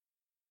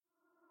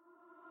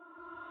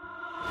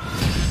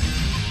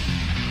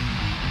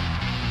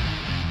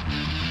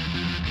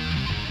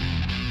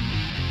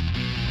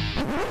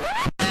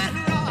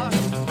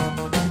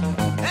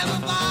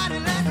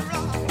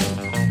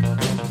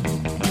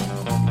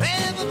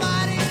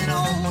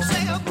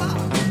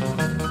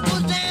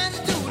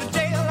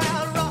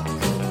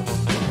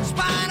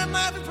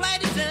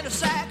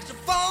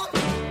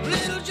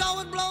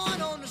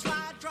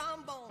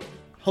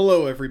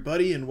Hello,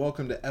 everybody, and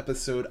welcome to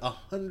episode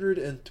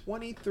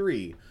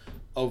 123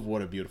 of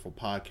What a Beautiful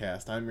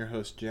Podcast. I'm your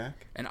host,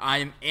 Jack. And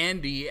I'm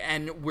Andy,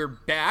 and we're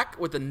back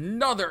with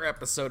another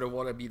episode of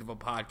What a Beautiful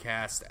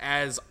Podcast,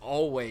 as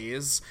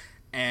always.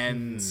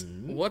 And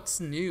what's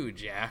new,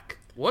 Jack?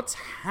 What's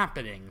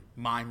happening,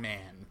 my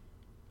man?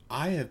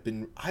 I've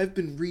been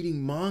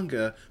reading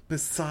manga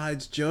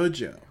besides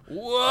JoJo.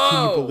 Whoa!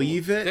 Can you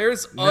believe it?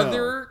 There's No.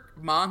 other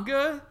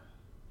manga?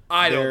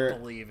 I don't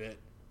believe it.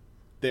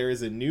 There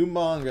is a new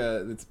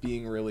manga that's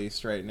being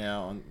released right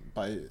now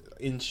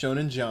in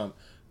Shonen Jump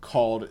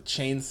called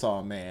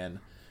Chainsaw Man,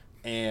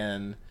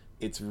 and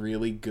it's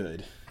really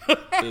good.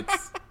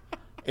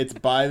 It's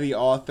by the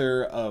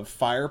author of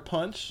Fire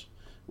Punch,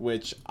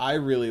 which I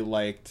really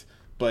liked,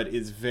 but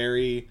is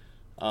very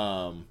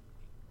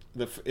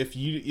if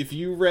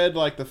you read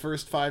like the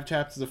first 5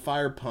 chapters of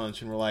Fire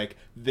Punch and were like,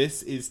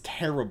 this is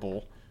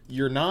terrible,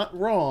 you're not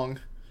wrong.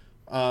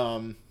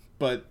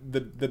 But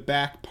the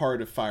back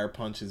part of Fire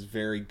Punch is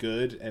very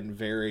good and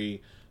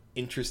very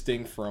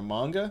interesting for a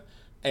manga.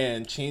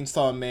 And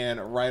Chainsaw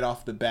Man, right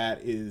off the bat,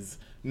 is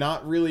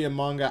not really a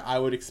manga I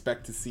would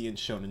expect to see in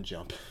Shonen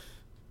Jump.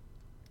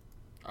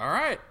 All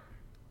right.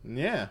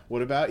 Yeah.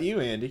 What about you,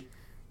 Andy?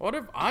 What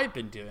have I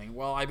been doing?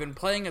 Well, I've been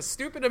playing a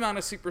stupid amount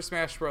of Super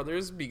Smash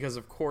Bros. Because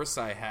of course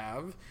I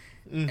have.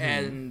 Mm-hmm.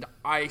 And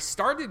I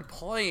started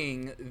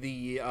playing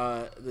the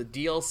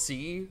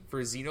DLC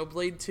for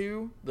Xenoblade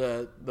 2,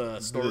 the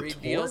story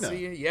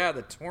DLC. Yeah,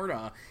 the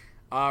Torna.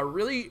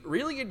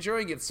 Really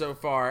enjoying it so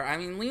far. I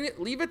mean,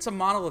 leave it to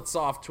Monolith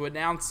Soft to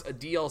announce a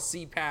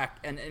DLC pack,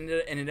 and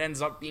it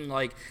ends up being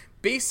like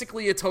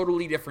basically a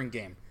totally different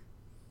game.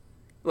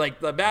 Like,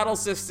 the battle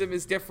system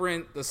is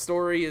different, the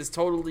story is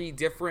totally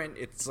different.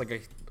 It's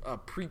like a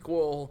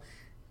prequel.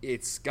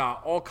 It's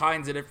got all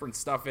kinds of different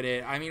stuff in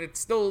it. I mean, it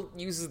still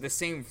uses the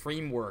same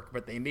framework,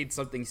 but they made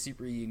something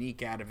super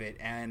unique out of it.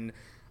 And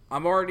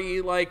I'm already,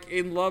 like,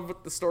 in love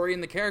with the story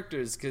and the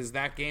characters, because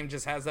that game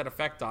just has that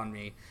effect on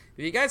me.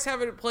 If you guys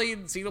haven't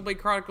played Xenoblade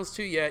Chronicles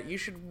 2 yet, you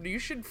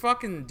should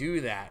fucking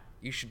do that.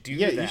 You should do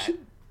that. Yeah,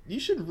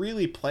 you should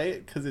really play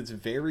it, because it's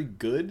very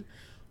good.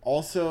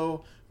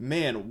 Also,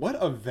 man, what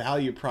a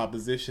value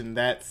proposition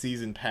that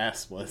season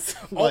pass was.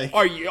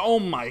 Oh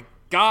my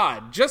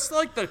God, just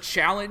like the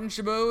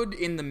challenge mode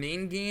in the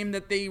main game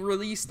that they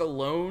released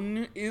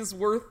alone is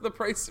worth the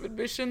price of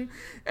admission,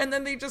 and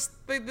then they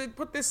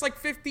put this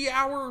like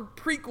 50-hour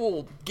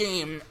prequel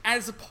game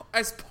as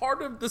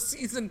part of the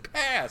season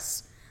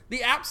pass.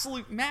 The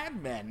absolute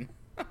madmen.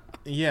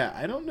 Yeah,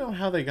 I don't know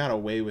how they got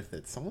away with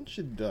it. Someone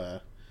should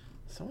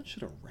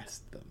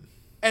arrest them.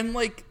 And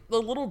like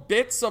the little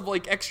bits of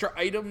like extra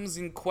items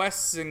and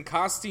quests and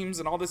costumes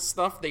and all this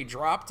stuff they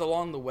dropped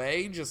along the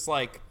way, just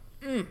like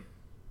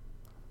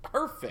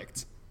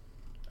perfect.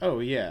 Oh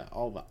yeah,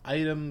 all the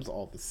items,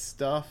 all the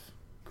stuff,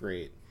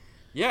 great.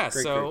 Yeah,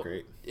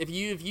 great. If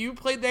you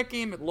played that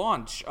game at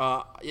launch,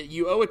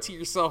 you owe it to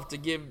yourself to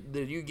give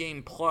the New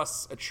Game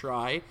Plus a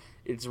try.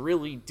 It's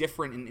really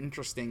different and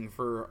interesting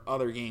for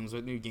other games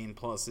with New Game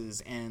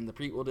Pluses, and the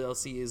prequel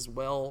DLC is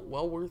well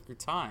worth your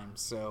time.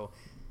 So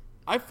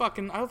I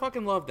fucking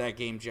love that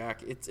game,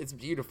 Jack. It's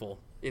beautiful.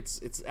 It's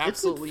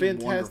absolutely it's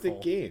a fantastic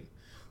wonderful game.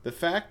 The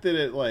fact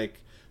that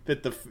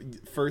that the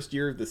first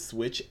year of the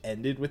Switch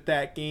ended with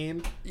that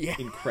game,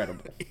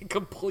 incredible. It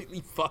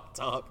completely fucked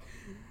up.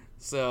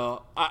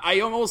 So I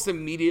almost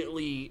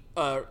immediately,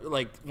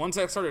 once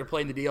I started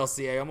playing the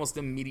DLC, I almost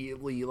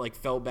immediately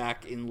fell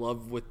back in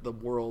love with the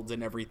world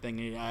and everything.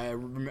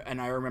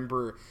 And I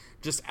remember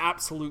just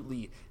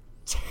absolutely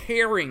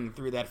tearing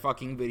through that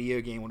fucking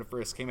video game when it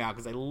first came out,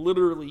 because I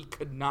literally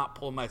could not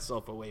pull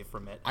myself away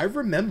from it. I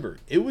remember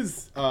it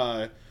was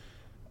a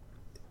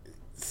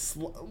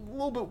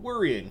little bit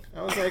worrying.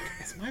 I was like,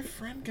 is my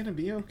friend gonna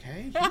be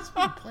okay? He's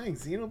been playing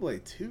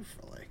Xenoblade 2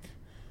 for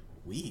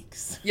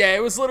weeks. Yeah,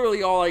 it was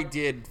literally all I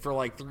did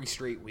for 3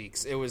 straight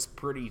weeks. It was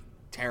pretty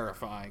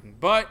terrifying.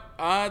 But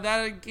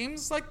that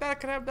games like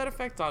that could have that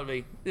effect on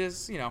me.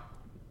 Is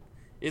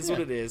what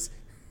it is.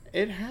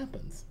 It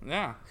happens.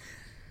 Yeah.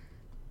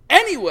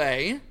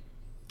 Anyway,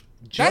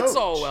 that's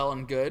all well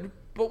and good,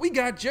 but we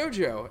got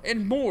JoJo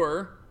and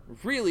more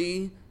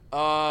really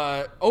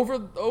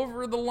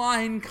over the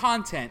line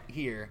content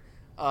here.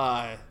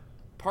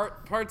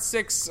 Part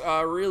 6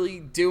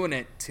 really doing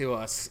it to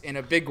us in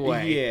a big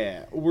way.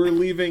 Yeah, we're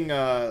leaving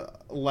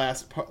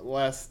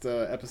last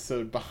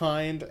episode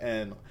behind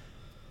and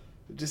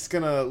just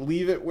gonna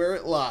leave it where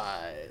it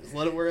lies.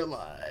 Let it where it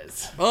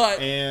lies.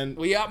 But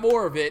we got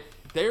more of it.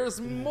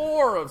 There's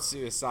more of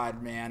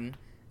Suicide Man,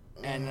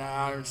 and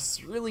I'm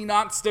just really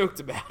not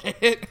stoked about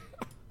it.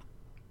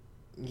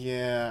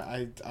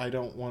 Yeah, I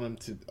don't want him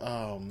to.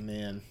 Oh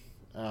man,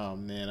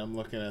 I'm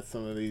looking at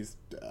some of these.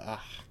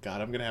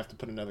 God, I'm gonna have to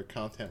put another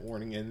content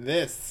warning in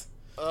this.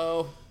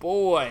 Oh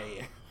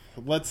boy.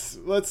 Let's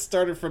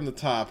start it from the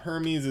top.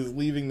 Hermes is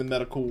leaving the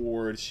medical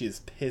ward. She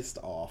is pissed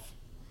off.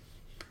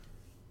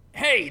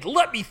 Hey,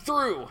 let me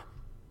through!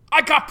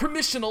 I got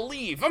permission to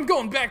leave. I'm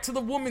going back to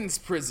the woman's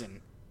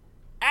prison.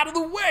 Out of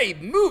the way,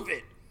 move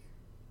it!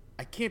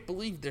 I can't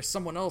believe there's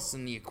someone else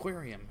in the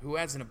aquarium who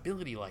has an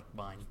ability like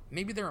mine.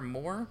 Maybe there are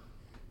more?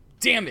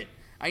 Damn it!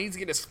 I need to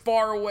get as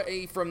far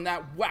away from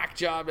that whack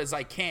job as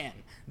I can.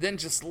 Then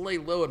just lay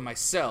low in my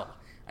cell.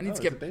 I need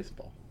to get... a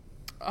baseball.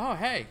 Oh,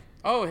 hey.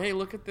 Oh, hey,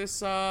 look at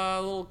this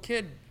little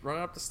kid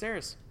running up the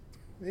stairs.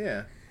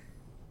 Yeah.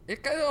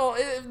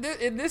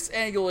 In this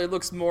angle, it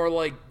looks more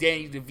like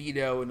Danny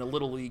DeVito in a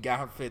Little League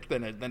outfit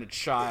than a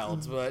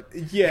child's, but...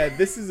 Yeah,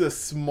 this is a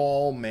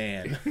small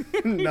man,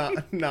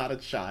 not a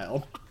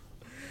child.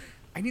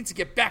 I need to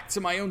get back to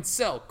my own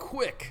cell,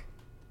 quick!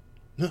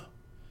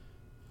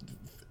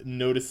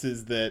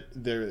 Notices that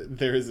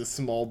there is a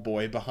small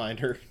boy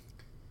behind her.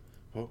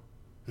 Oh.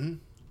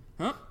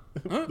 Huh?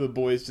 The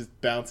boy's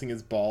just bouncing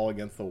his ball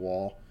against the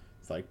wall.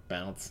 It's like,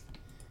 bounce.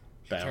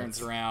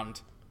 Turns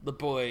around. The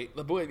boy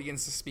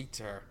begins to speak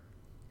to her.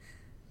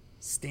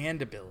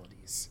 Stand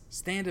abilities.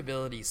 Stand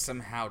abilities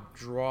somehow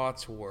draw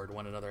toward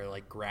one another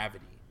like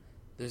gravity.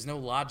 There's no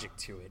logic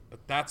to it,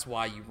 but that's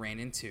why you ran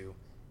into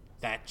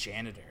that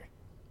janitor.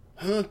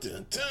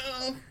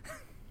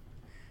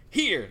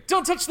 Here,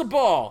 don't touch the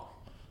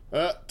ball!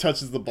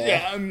 Touches the ball.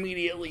 Yeah,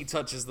 immediately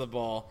touches the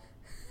ball.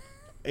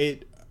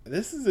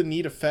 This is a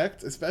neat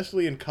effect,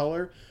 especially in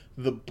color.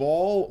 The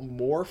ball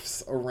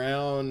morphs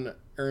around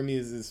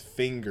Hermes'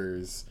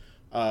 fingers,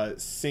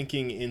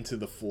 sinking into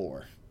the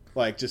floor.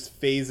 Like, just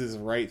phases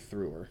right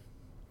through her.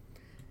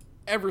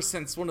 Ever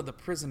since one of the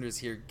prisoners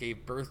here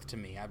gave birth to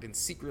me, I've been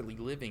secretly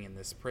living in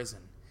this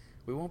prison.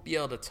 We won't be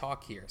able to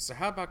talk here, so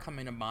how about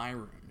coming to my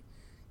room?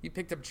 You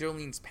picked up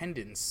Jolene's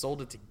pendant and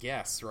sold it to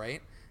Guess,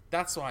 right?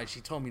 That's why she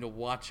told me to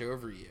watch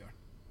over you.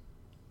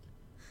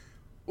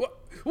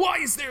 Why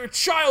is there a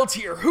child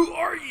here? Who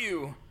are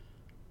you?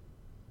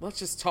 Let's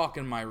just talk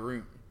in my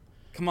room.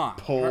 Come on,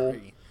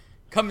 hurry.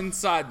 Come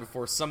inside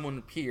before someone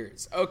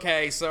appears.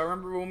 Okay, so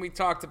remember when we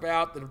talked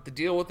about the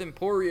deal with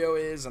Emporio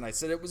is, and I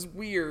said it was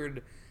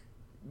weird.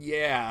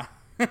 Yeah.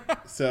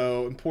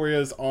 So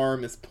Emporio's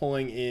arm is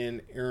pulling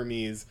in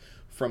Hermes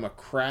from a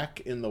crack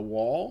in the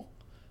wall,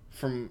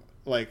 from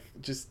like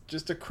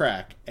just a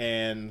crack,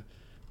 and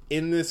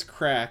in this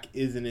crack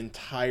is an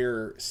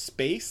entire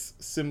space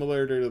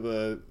similar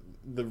to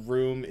the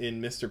room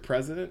in Mr.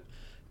 President,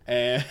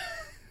 and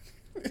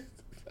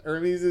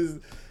Hermes'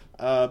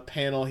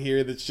 panel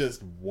here that's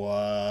just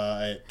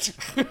what.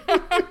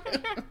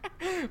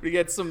 We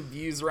get some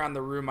views around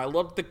the room. I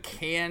love the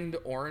canned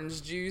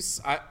orange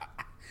juice.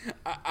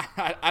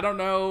 I don't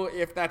know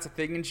if that's a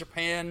thing in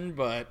Japan,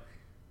 but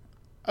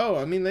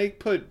I mean they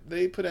put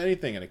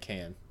anything in a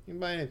can. You can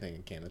buy anything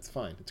in a can. It's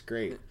fine. It's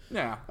great.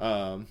 Yeah.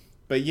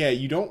 But yeah,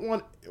 you don't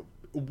want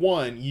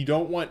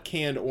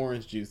canned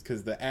orange juice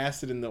because the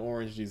acid in the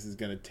orange juice is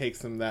going to take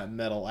some of that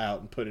metal out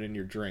and put it in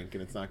your drink,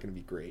 and it's not going to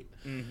be great.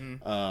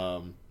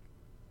 Mm-hmm.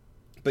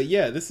 But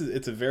yeah,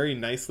 it's a very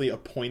nicely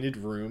appointed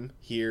room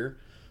here,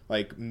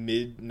 like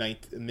mid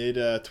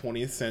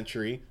 20th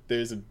century.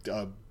 There's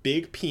a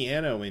big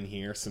piano in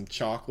here, some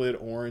chocolate,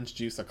 orange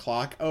juice, a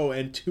clock. Oh,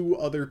 and two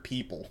other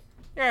people.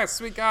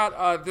 Yes, we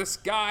got this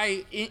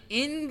guy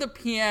in the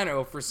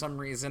piano for some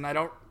reason. I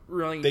don't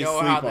really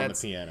know how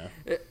that's... They sleep on the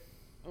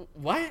piano.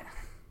 What?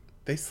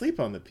 They sleep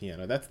on the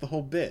piano. That's the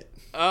whole bit.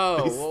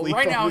 Oh, well,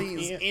 right now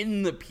he's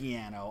in the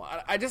piano.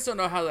 I just don't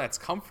know how that's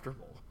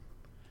comfortable.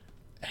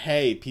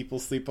 Hey, people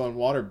sleep on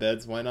water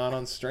beds. Why not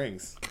on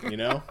strings? You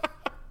know?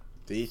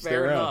 To each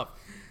Fair their enough. own.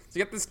 So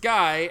you got this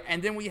guy,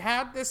 and then we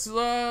have this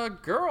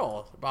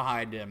girl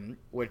behind him,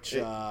 which...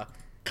 kind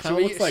of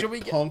looks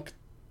like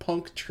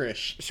punk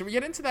Trish. Should we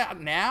get into that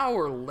now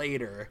or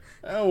later?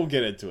 We'll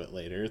get into it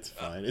later. It's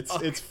fine.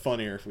 It's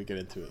funnier if we get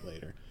into it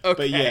later. Okay.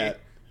 But yeah,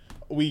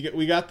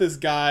 we got this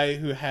guy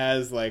who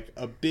has like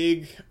a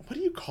big... What do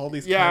you call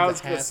these kinds of hats? Yeah, I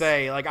was going to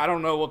say, like, I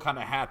don't know what kind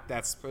of hat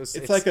that's supposed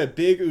to... It's like a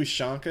big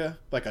ushanka,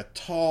 like a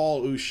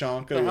tall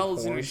ushanka. The hell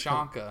is an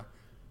ushanka?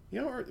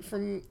 You know,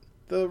 from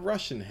the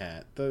Russian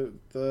hat, the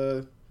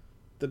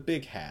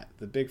big hat,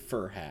 the big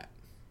fur hat.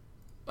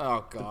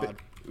 Oh, God.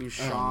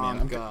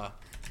 Ushanka.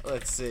 Oh,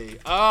 Let's see.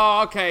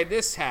 Oh, okay,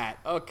 this hat.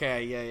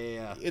 Okay,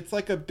 yeah. It's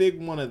like a big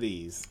one of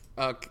these.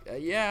 Okay,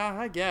 yeah,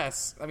 I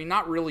guess. I mean,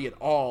 not really at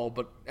all,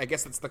 but I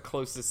guess it's the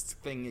closest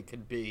thing it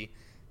could be.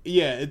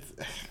 Yeah, it's...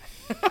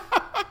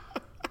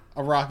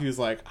 Araki was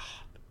like,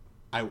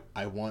 I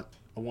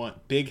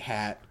want big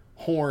hat,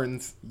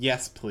 horns,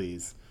 yes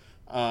please.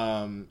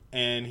 And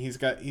he's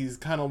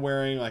kind of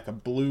wearing like a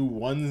blue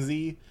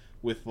onesie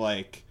with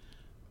like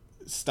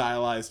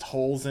stylized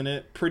holes in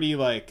it. Pretty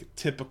like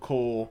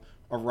typical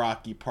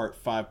Araki Part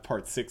 5,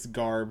 Part 6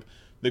 garb.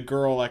 The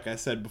girl, like I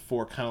said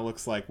before, kind of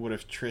looks like what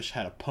if Trish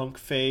had a punk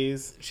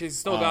phase. She's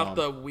still got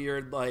the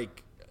weird,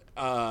 like,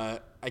 I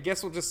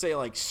guess we'll just say,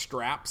 like,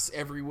 straps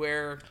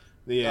everywhere.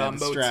 Yeah, the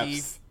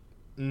motif.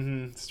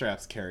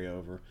 Straps carry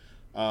over.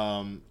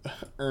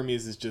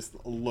 Hermes is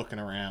just looking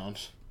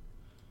around.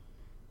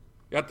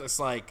 Got this,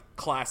 like,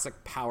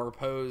 classic power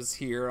pose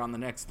here on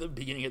the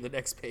beginning of the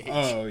next page.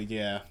 Oh,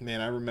 yeah. Man,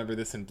 I remember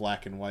this in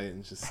black and white,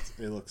 and just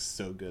it looks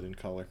so good in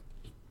color.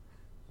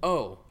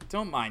 Oh,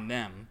 don't mind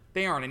them.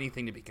 They aren't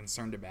anything to be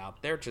concerned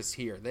about. They're just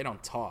here. They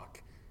don't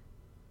talk.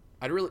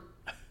 I'd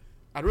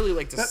really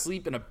like to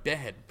sleep in a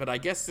bed, but I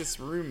guess this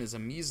room is a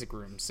music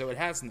room, so it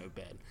has no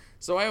bed.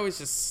 So I always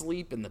just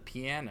sleep in the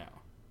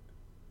piano.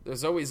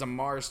 There's always a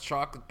Mars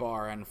chocolate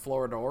bar and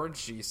Florida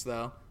orange juice,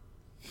 though.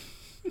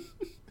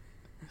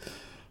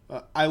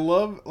 I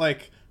love,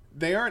 like,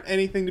 they aren't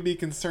anything to be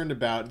concerned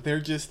about. They're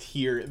just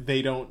here.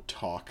 They don't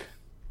talk.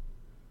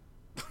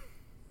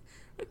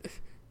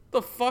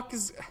 The fuck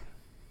is...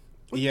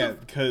 Yeah,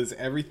 because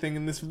everything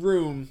in this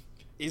room...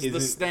 is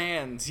the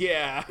stands,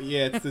 yeah.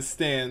 Yeah, it's the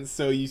stands.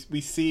 So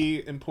we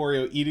see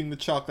Emporio eating the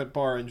chocolate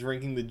bar and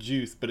drinking the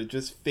juice, but it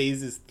just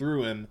phases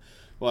through him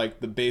like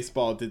the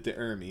baseball did to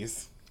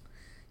Hermes.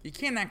 You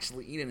can't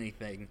actually eat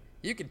anything.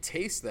 You can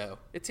taste, though.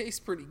 It tastes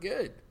pretty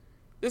good.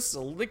 This is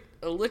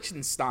a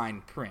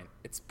Liechtenstein print.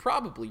 It's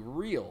probably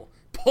real.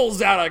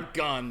 Pulls out a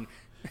gun.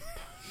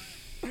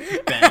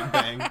 Bang,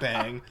 bang,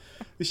 bang.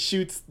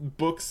 Shoots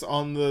books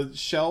on the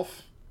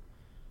shelf.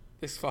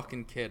 This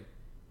fucking kid.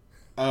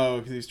 Oh,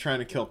 because he's trying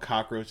to kill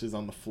cockroaches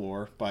on the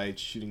floor by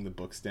shooting the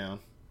books down.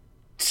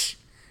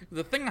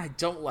 The thing I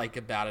don't like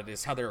about it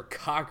is how there are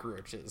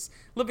cockroaches.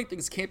 Living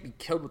things can't be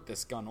killed with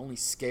this gun, only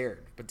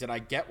scared. But did I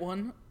get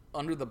one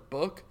under the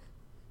book?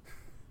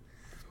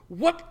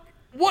 What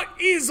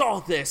is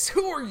all this?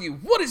 Who are you?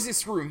 What is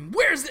this room?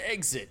 Where's the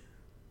exit?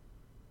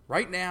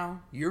 Right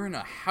now, you're in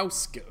a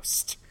house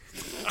ghost.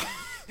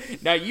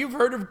 Now, you've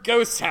heard of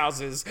ghost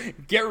houses.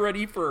 Get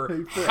ready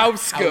for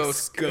house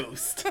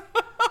ghost.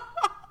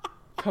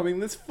 Coming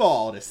this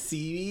fall to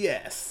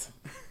CBS.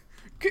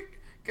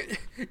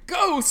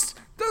 Ghost!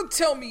 Don't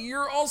tell me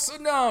you're also...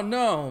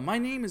 No. My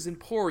name is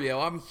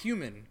Emporio. I'm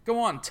human. Go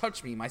on,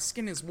 touch me. My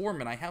skin is warm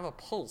and I have a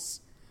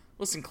pulse.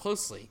 Listen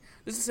closely.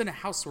 This isn't a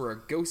house where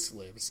a ghost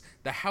lives.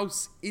 The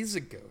house is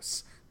a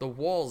ghost. The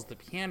walls, the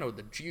piano,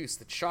 the juice,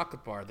 the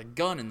chocolate bar, the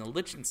gun, and the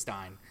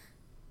Liechtenstein.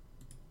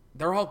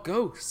 They're all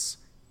ghosts.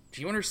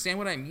 Do you understand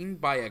what I mean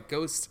by a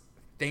ghost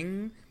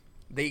thing?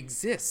 They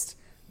exist.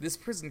 This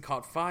prison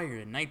caught fire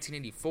in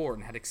 1984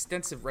 and had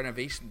extensive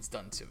renovations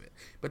done to it.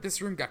 But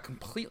this room got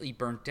completely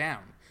burnt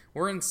down.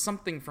 We're in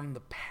something from the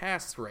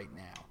past right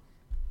now.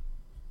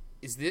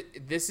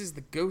 This is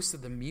the ghost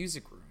of the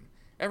music room.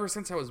 Ever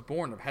since I was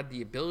born, I've had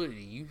the ability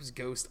to use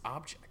ghost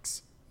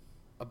objects.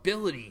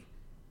 Ability?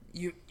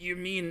 You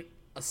mean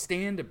a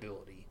stand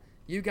ability.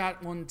 You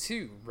got one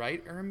too,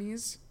 right,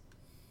 Hermes?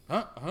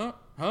 Huh?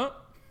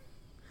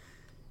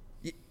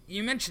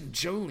 You mentioned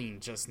Jolene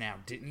just now,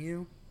 didn't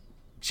you?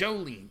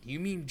 Jolene. You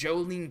mean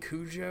Jolene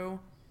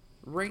Cujo?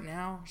 Right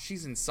now,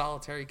 she's in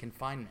solitary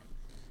confinement.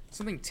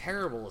 Something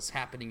terrible is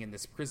happening in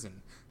this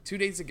prison. 2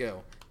 days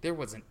ago, there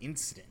was an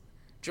incident.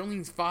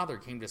 Jolene's father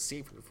came to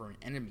save her from an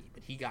enemy,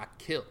 but he got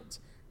killed.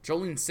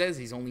 Jolene says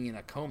he's only in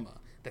a coma,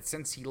 that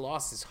since he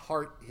lost his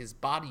heart, his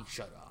body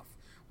shut off.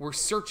 We're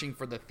searching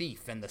for the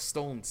thief and the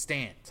stolen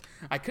stand.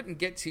 I couldn't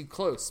get too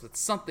close, but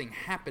something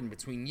happened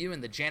between you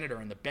and the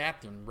janitor in the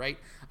bathroom, right?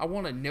 I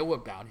want to know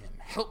about him.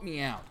 Help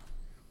me out.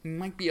 We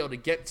might be able to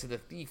get to the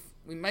thief.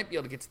 We might be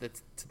able to get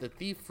to the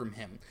thief from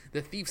him.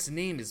 The thief's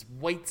name is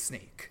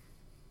Whitesnake.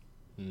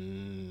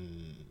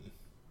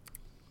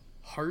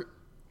 Heart?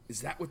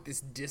 Is that what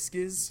this disc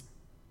is?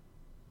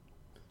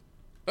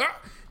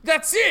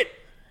 That's it!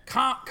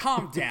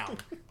 Calm down.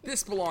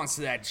 This belongs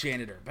to that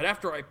janitor, but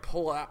after I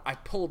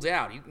pulled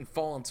out, he didn't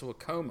fall into a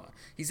coma.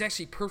 He's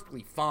actually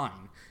perfectly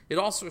fine. It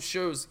also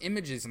shows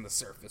images on the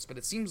surface, but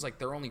it seems like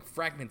they're only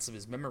fragments of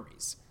his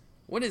memories.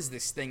 What is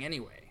this thing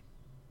anyway?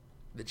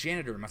 The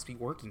janitor must be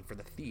working for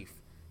the thief.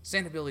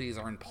 Stand abilities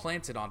are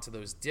implanted onto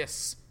those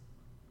discs.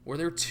 Were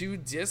there 2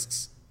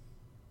 discs?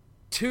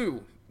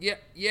 2.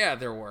 Yeah,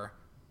 there were.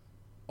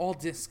 All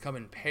discs come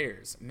in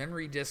pairs,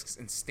 memory discs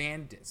and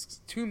stand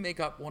discs. 2 make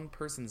up one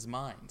person's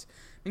mind.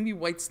 Maybe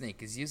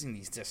Whitesnake is using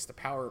these discs to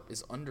power up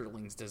his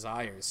underling's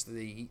desires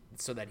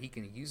so that he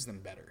can use them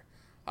better.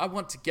 I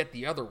want to get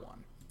the other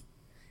one.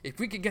 If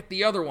we could get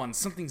the other one,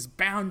 something's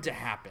bound to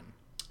happen.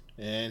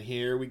 And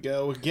here we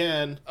go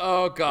again.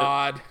 Oh,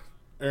 God.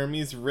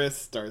 Hermes'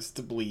 wrist starts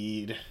to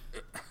bleed.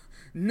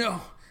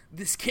 No,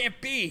 this can't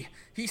be.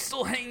 He's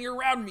still hanging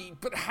around me,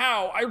 but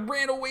how? I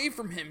ran away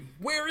from him.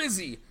 Where is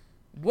he?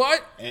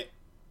 What?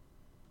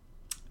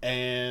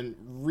 And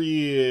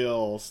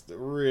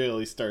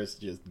really starts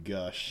to just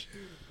gush.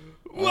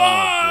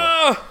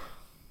 Whoa!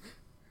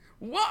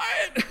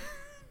 What?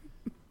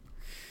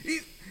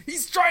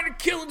 He's trying to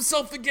kill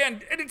himself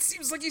again, and it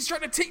seems like he's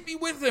trying to take me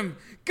with him.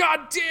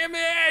 God damn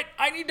it!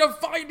 I need to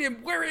find him.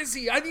 Where is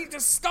he? I need to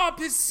stop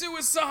his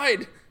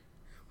suicide.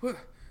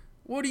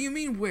 What do you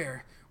mean,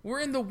 where? We're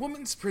in the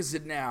women's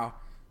prison now.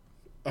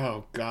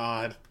 Oh,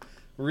 God.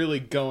 Really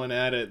going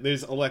at it.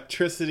 There's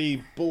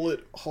electricity,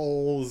 bullet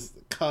holes,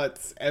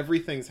 cuts.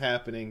 Everything's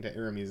happening to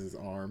Hermes'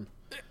 arm.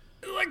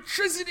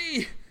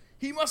 Electricity!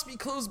 He must be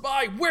close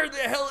by. Where the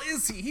hell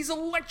is he? He's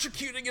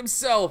electrocuting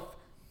himself.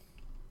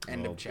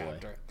 End of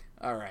chapter.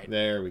 All right.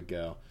 There we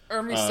go.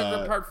 Hermes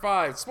Secret Part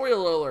 5.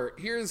 Spoiler alert.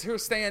 Here's her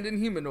stand in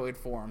humanoid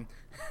form.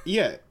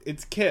 Yeah,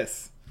 it's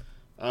Kiss.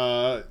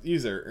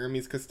 User,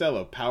 Hermes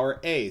Costello. Power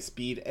A,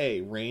 speed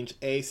A, range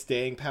A,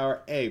 staying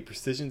power A,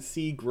 precision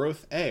C,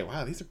 growth A.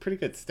 Wow, these are pretty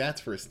good stats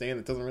for a stand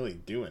that doesn't really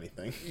do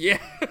anything. Yeah.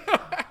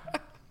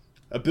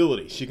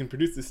 Ability. She can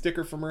produce the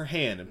sticker from her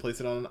hand and place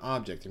it on an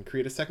object and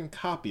create a second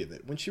copy of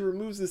it. When she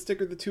removes the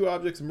sticker, the two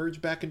objects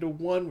merge back into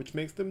one, which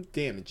makes them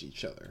damage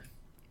each other.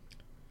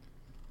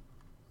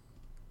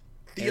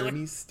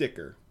 Hermes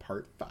sticker,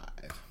 part 5.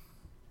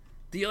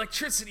 The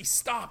electricity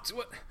stopped.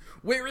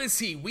 Where is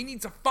he? We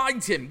need to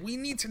find him. We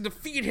need to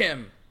defeat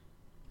him.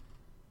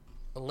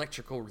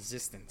 Electrical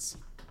resistance.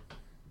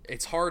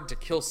 It's hard to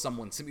kill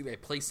someone simply by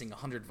placing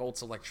 100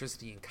 volts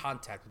electricity in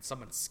contact with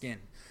someone's skin.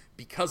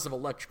 Because of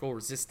electrical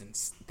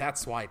resistance,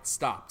 that's why it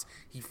stopped.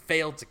 He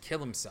failed to kill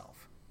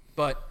himself.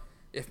 But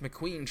if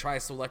McQueen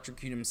tries to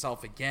electrocute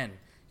himself again,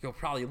 he'll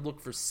probably look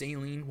for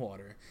saline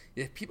water.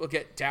 If people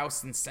get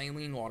doused in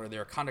saline water,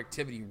 their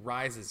conductivity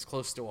rises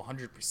close to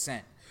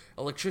 100%.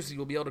 Electricity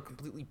will be able to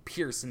completely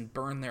pierce and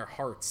burn their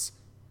hearts.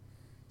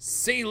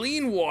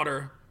 Saline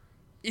water?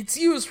 It's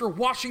used for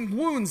washing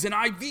wounds and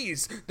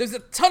IVs. There's a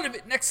ton of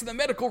it next to the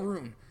medical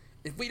room.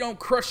 If we don't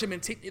crush him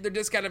and take the other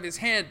disc out of his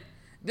hand,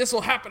 this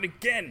will happen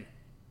again.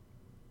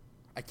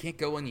 I can't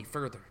go any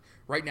further.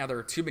 Right now there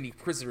are too many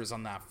prisoners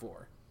on that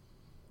floor.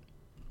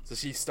 So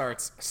she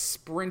starts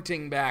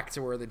sprinting back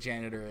to where the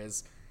janitor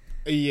is.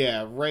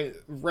 Yeah,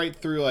 right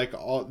through like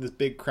all this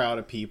big crowd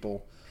of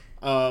people.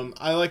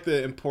 I like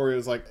the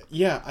Emporio's like,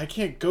 yeah, I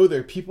can't go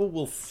there. People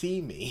will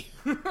see me.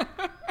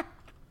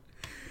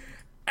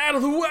 Out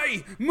of the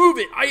way! Move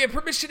it! I have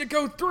permission to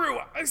go through!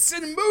 I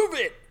said move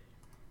it!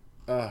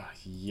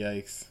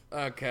 Yikes.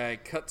 Okay,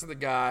 cut to the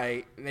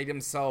guy. Made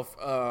himself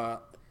an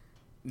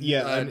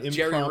jerry-rigged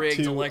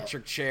impromptu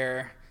electric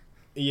chair.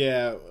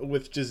 Yeah,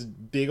 with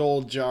just big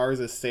old jars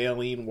of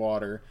saline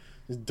water.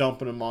 Just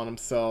dumping them on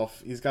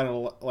himself. He's got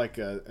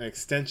an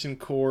extension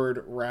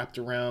cord wrapped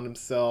around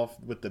himself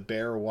with the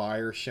bare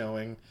wire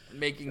showing.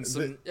 Making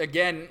some,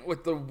 again,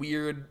 with the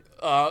weird,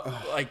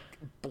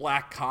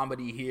 black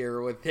comedy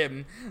here with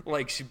him.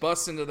 Like, she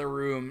busts into the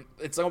room.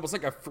 It's almost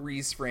like a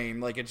freeze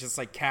frame. Like, it just,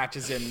 like,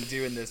 catches him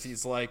doing this.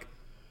 He's like,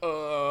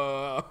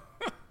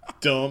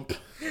 Dump.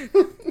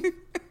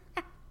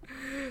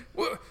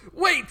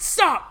 Wait,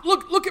 stop!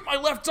 Look at my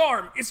left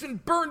arm. It's been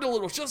burned a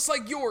little, just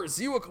like yours.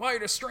 You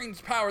acquired a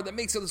strange power that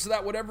makes it so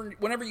that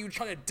whenever you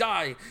try to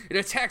die, it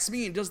attacks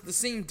me and does the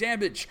same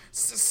damage.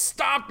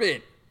 Stop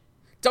it!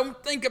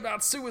 Don't think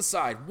about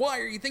suicide. Why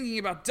are you thinking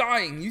about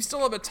dying? You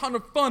still have a ton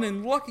of fun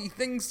and lucky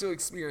things to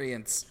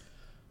experience.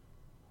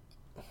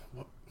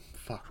 What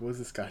was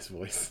this guy's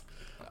voice?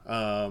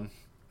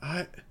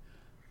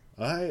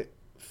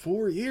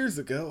 4 years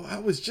ago, I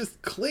was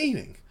just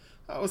cleaning.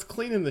 I was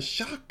cleaning the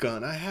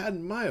shotgun I had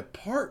in my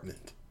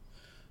apartment.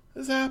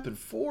 This happened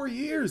 4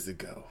 years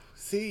ago.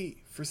 See,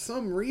 for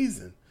some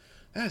reason,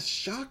 that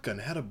shotgun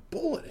had a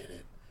bullet in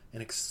it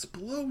and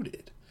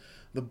exploded.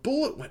 The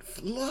bullet went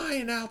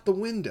flying out the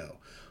window.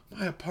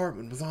 My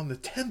apartment was on the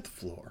 10th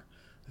floor.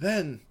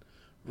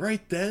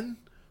 Right then,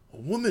 a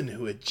woman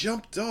who had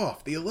jumped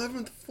off the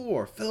 11th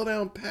floor fell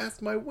down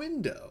past my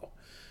window.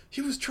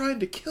 She was trying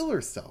to kill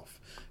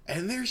herself,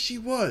 and there she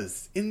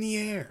was, in the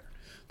air.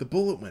 The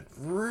bullet went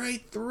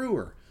right through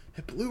her.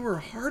 It blew her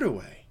heart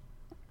away.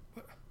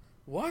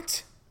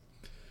 What?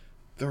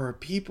 There are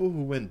people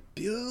who win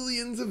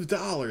billions of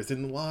dollars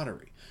in the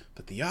lottery,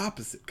 but the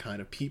opposite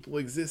kind of people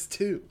exist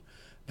too.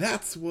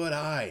 That's what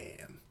I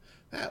am.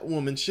 That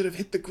woman should have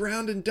hit the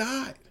ground and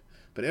died,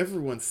 but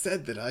everyone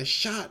said that I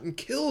shot and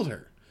killed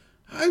her.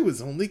 I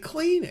was only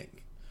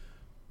cleaning.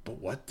 But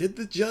what did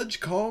the judge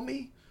call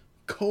me?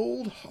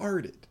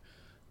 Cold-hearted.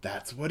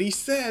 That's what he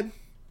said.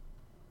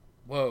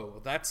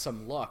 Whoa, that's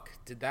some luck.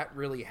 Did that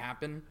really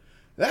happen?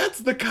 That's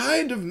the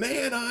kind of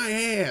man I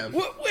am.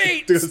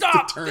 Wait,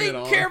 stop!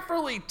 Think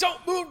carefully!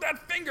 Don't move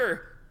that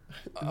finger!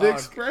 The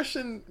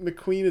expression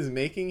McQueen is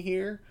making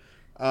here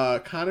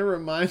kind of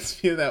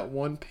reminds me of that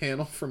one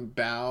panel from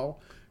Bao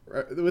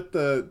with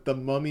the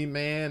mummy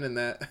man and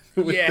that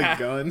with the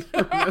gun.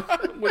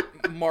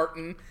 With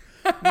Martin.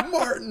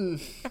 Martin!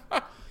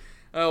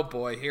 Oh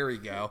boy, here we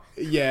go.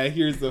 Yeah,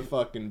 here's the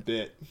fucking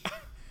bit.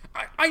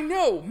 I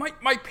know!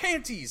 My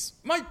panties!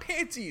 My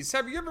panties!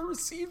 Have you ever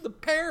received a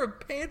pair of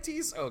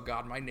panties? Oh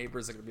god, my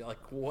neighbors are gonna be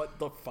like, what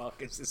the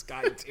fuck is this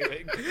guy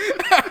doing?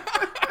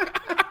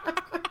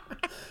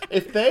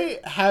 If they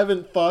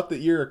haven't thought that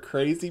you're a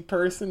crazy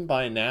person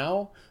by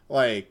now,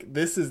 like,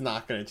 this is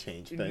not gonna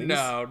change things.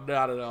 No,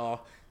 not at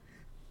all.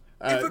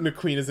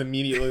 McQueen is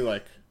immediately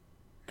like,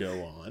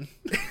 go on.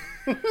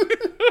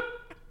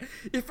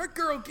 If a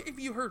girl gave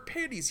you her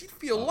panties, you'd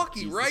feel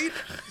lucky, Jesus right?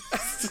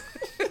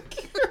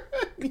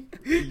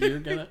 You're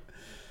gonna...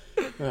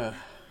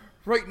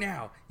 Right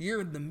now,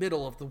 you're in the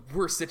middle of the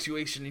worst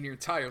situation in your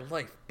entire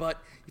life,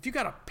 but if you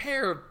got a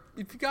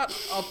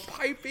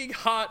piping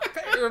hot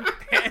pair of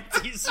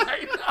panties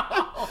right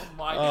now, oh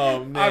my...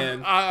 Oh,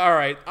 man. All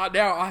right,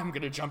 now I'm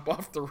gonna jump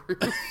off the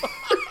roof.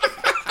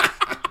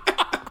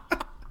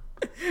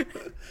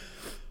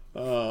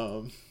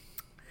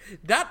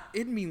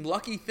 It'd mean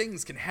lucky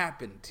things can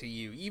happen to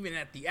you, even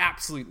at the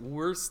absolute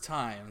worst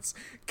times.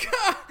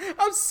 God,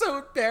 I'm so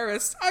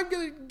embarrassed. I'm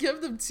gonna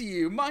give them to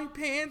you. My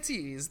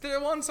panties. They're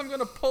the ones I'm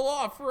gonna pull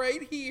off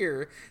right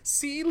here.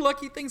 See,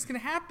 lucky things can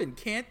happen,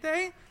 can't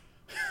they?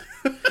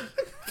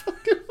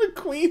 Fucking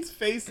McQueen's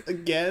face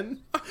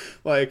again.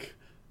 Like,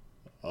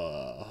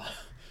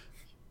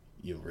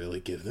 you'll really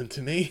give them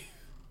to me?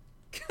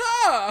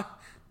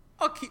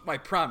 I'll keep my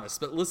promise,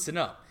 but listen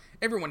up.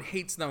 Everyone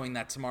hates knowing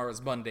that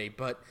tomorrow's Monday,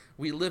 but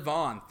we live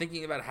on,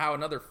 thinking about how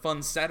another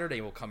fun Saturday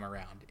will come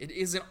around. It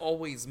isn't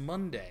always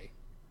Monday.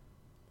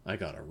 I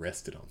got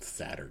arrested on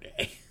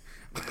Saturday.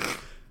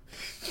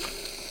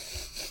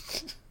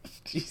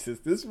 Jesus,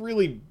 this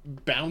really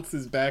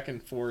bounces back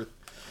and forth.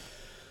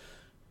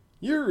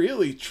 You're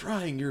really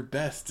trying your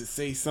best to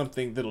say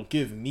something that'll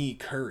give me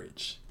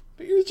courage.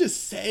 But you're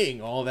just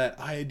saying all that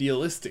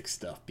idealistic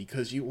stuff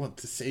because you want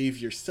to save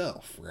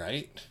yourself,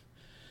 right?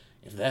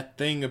 If that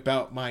thing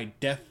about my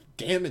death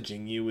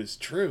damaging you is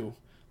true,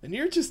 then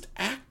you're just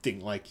acting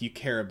like you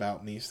care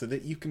about me so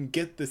that you can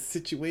get this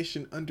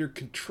situation under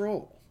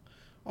control.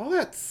 All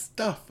that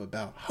stuff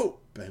about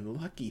hope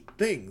and lucky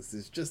things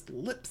is just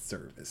lip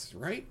service,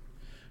 right?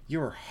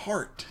 Your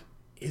heart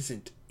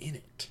isn't in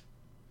it.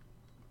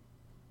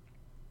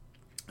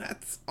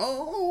 That's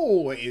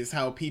always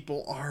how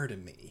people are to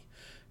me.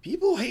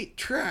 People hate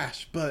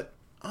trash, but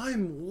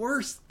I'm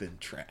worse than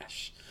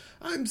trash.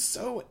 I'm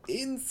so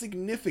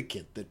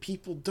insignificant that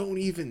people don't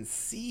even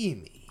see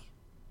me.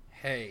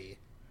 Hey,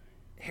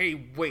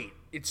 wait.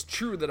 It's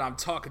true that I'm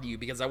talking to you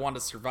because I want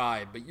to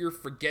survive, but you're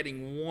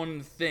forgetting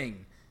one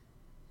thing.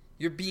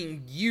 You're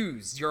being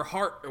used, your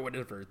heart or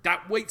whatever.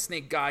 That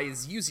Whitesnake guy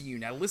is using you.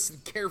 Now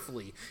listen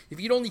carefully. If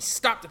you'd only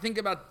stop to think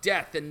about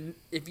death,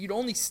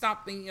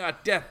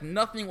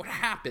 nothing would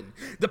happen.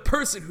 The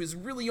person who's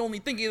really only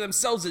thinking of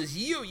themselves is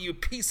you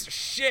piece of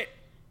shit.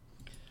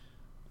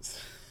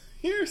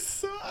 You're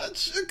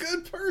such a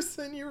good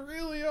person. You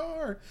really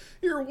are.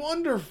 You're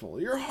wonderful.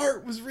 Your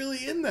heart was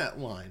really in that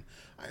line.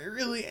 I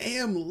really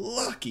am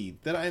lucky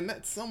that I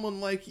met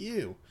someone like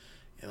you.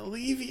 It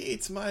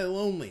alleviates my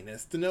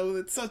loneliness to know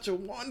that such a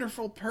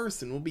wonderful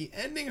person will be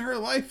ending her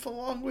life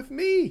along with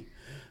me.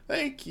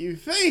 Thank you.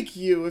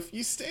 If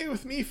you stay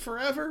with me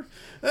forever,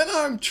 then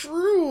I'm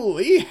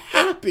truly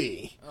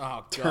happy.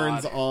 Oh, God.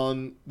 Turns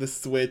on the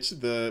switch.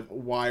 The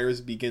wires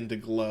begin to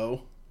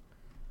glow.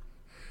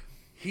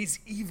 He's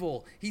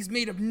evil. He's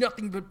made of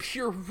nothing but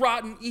pure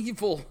rotten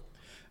evil.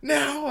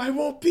 Now I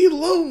won't be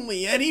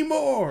lonely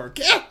anymore.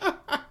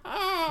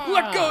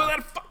 Let go of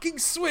that fucking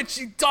switch,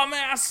 you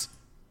dumbass.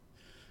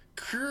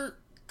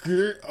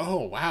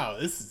 Oh wow,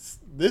 this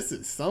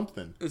is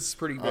something. This is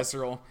pretty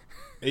visceral.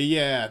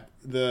 Yeah,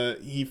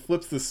 he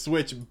flips the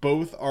switch.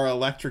 Both are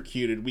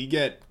electrocuted. We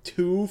get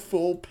 2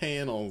 full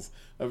panels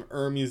of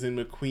Hermes and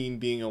McQueen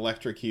being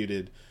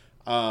electrocuted.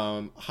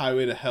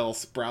 Highway to Hell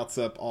sprouts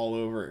up all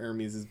over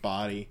Hermes'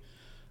 body.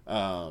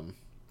 Oh,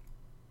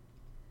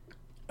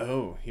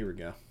 here we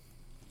go.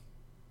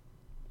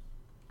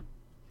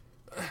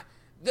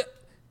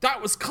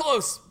 That was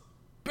close.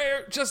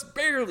 Just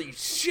barely.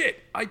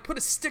 Shit, I put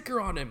a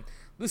sticker on him.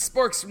 The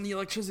sparks from the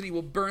electricity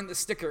will burn the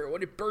sticker.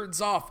 When it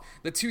burns off,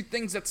 the 2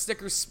 things that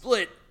sticker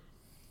split.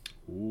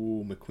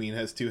 Ooh, McQueen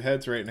has 2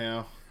 heads right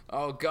now.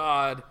 Oh,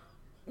 God.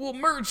 We'll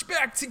merge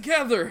back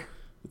together.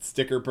 The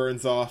sticker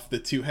burns off. The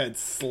 2 heads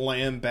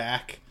slam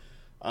back.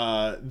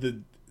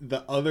 The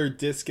other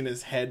disc in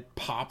his head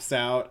pops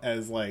out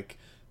as, like,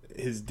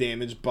 his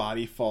damaged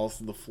body falls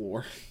to the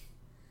floor.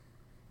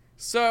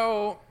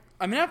 So,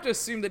 I'm going to have to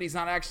assume that he's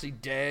not actually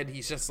dead.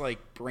 He's just,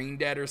 like, brain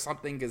dead or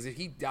something, because if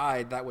he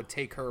died, that would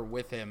take her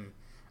with him.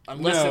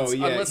 Unless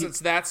it's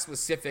that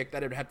specific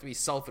that it would have to be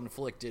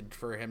self-inflicted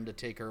for him to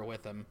take her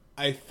with him.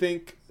 I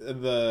think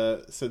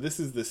so this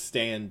is the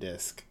stand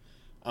disc.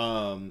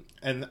 And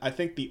I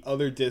think the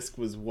other disc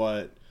was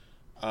what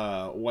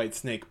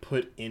Whitesnake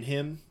put in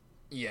him.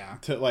 Yeah.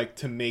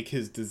 To make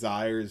his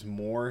desires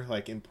more,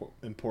 like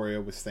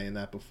Emporio was saying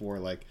that before,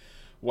 like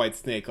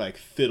Whitesnake like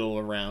fiddle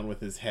around with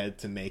his head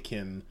to make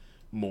him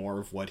more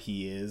of what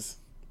he is.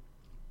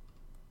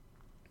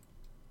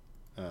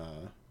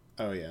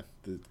 Oh yeah,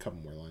 a couple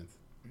more lines.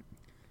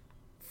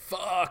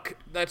 Fuck,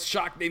 that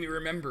shock made me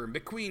remember.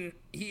 McQueen,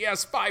 he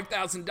has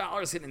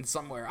 $5,000 hidden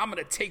somewhere. I'm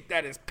gonna take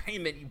that as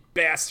payment, you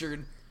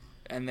bastard.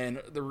 And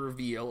then the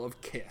reveal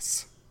of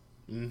Kiss.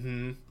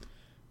 Mm-hmm.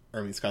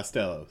 Hermes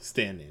Costello,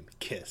 stand name,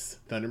 Kiss.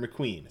 Thunder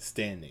McQueen,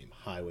 stand name,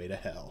 Highway to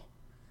Hell.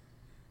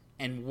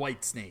 And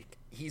Whitesnake,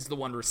 he's the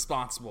one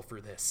responsible for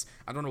this.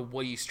 I don't know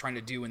what he's trying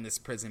to do in this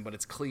prison, but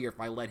it's clear if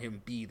I let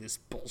him be, this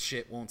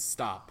bullshit won't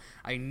stop.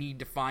 I need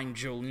to find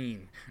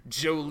Jolene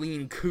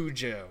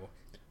Cujo.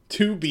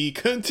 To be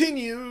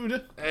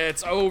continued.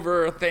 It's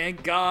over,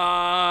 thank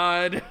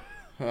God.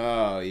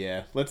 Oh,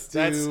 yeah. That's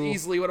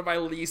easily one of my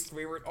least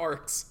favorite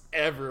arcs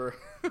ever.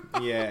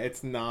 Yeah,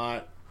 it's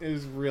not.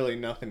 There's really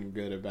nothing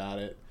good about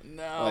it.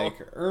 No.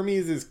 Like,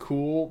 Hermes is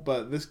cool,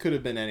 but this could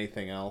have been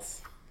anything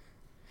else.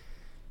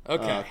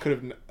 Okay.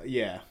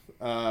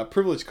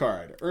 Privilege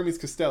card. Hermes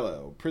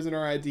Costello.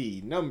 Prisoner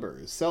ID.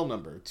 Numbers. Cell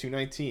number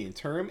 219.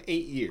 Term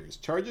 8 years.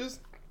 Charges.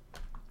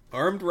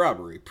 Armed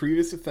robbery.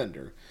 Previous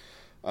offender.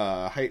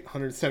 Height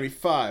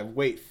 175.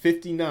 Weight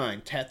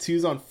 59.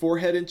 Tattoos on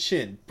forehead and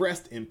chin.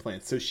 Breast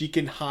implants so she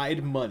can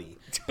hide money.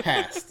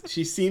 Past.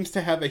 She seems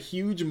to have a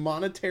huge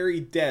monetary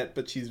debt,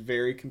 but she's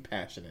very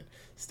compassionate.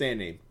 Stand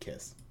name.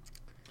 Kiss.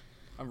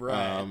 All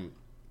right.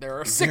 There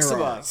are 6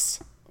 of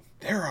us.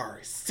 There are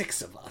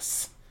 6 of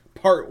us.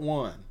 Part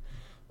 1.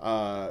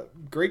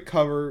 Great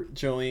cover,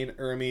 Jolene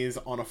Hermes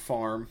on a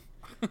farm.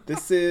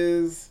 This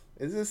is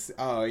this?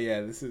 Oh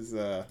yeah, this is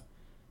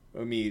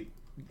meet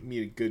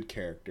a good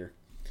character.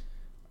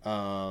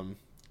 And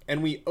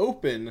we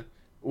open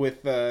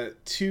with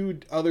 2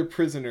 other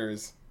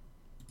prisoners,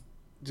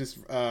 just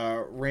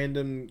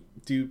random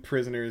dude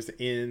prisoners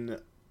in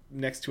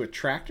next to a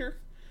tractor.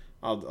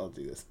 I'll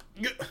do this.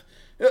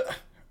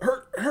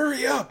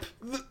 Hurry up!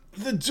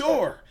 The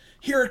door!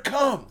 Here it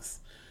comes!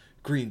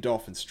 Green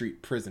Dolphin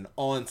Street Prison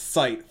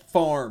on-site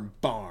farm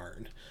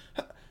barn.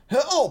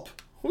 Help!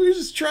 We were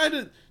just trying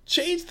to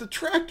change the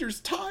tractor's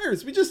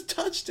tires. We just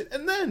touched it,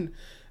 and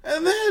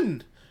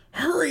then,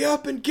 hurry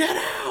up and get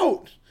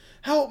out!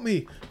 Help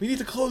me! We need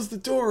to close the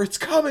door. It's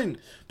coming!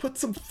 Put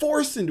some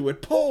force into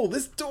it. Pull!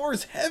 This door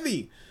is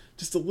heavy.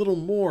 Just a little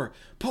more.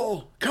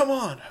 Pull! Come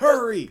on!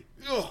 Hurry!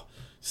 Ugh.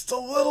 Just a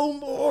little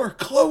more.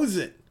 Close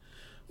it.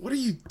 What are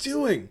you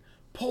doing?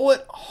 Pull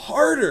it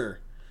harder.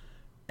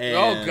 And,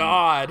 oh,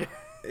 God.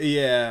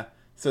 Yeah.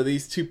 So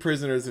these 2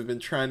 prisoners have been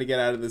trying to get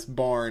out of this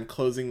barn,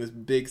 closing this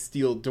big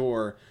steel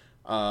door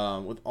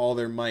with all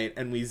their might.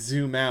 And we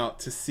zoom out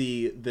to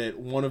see that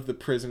one of the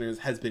prisoners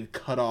has been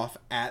cut off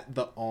at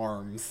the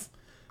arms,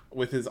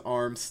 with his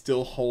arm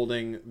still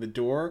holding the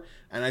door.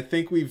 And I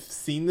think we've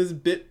seen this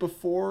bit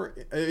before.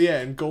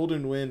 In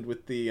Golden Wind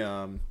with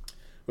the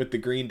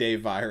Green Day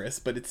virus,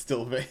 but it's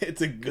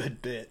a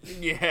good bit.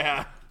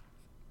 Yeah.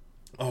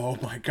 Oh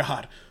my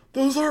God.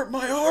 Those aren't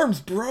my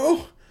arms,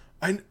 bro.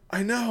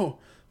 I know.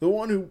 The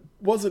one who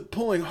wasn't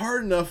pulling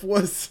hard enough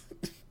was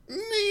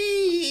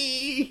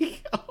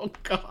me. Oh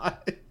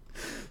God.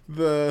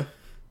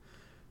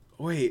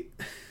 Wait.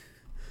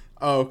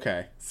 Oh,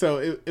 okay. So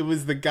it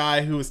was the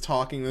guy who was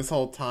talking this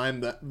whole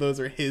time. Those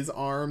are his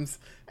arms,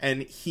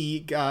 and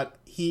he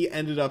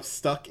ended up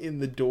stuck in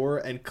the door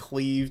and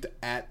cleaved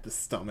at the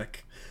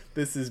stomach.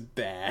 This is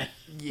bad.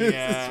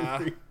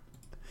 Yeah.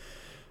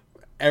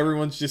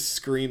 Everyone's just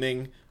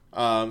screaming.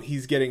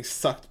 He's getting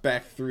sucked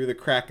back through the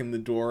crack in the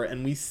door,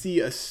 and we see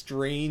a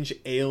strange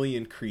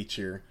alien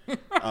creature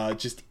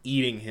just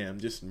eating him.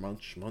 Just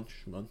munch,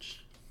 munch,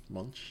 munch,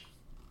 munch.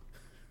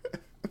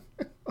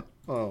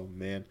 Oh,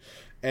 man.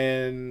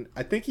 And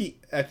I think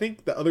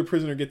the other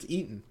prisoner gets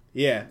eaten.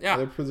 Yeah. The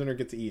other prisoner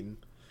gets eaten.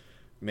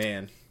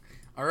 Man.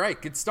 All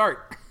right, good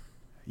start.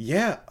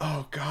 Yeah.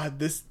 Oh, God.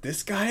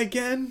 This guy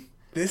again?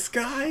 This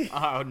guy?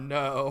 Oh,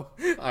 no.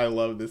 I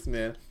love this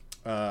man.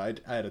 I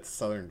had a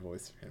southern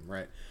voice for him,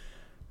 right?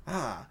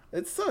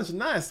 It's such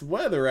nice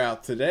weather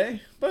out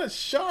today. But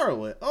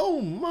Charlotte, oh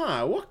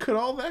my, what could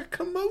all that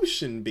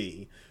commotion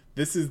be?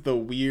 This is the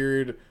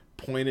weird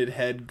pointed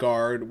head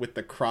guard with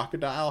the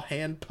crocodile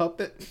hand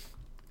puppet.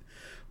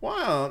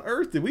 Why on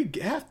earth did we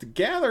have to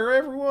gather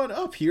everyone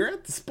up here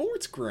at the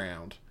sports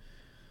ground?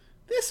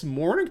 This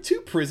morning,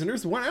 2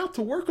 prisoners went out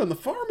to work on the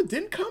farm and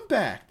didn't come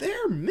back.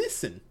 They're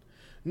missing.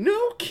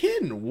 No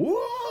kidding.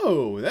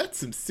 Whoa, that's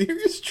some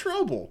serious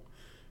trouble.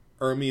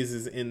 Hermes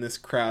is in this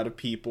crowd of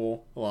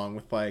people, along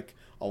with, like,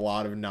 a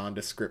lot of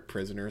nondescript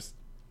prisoners.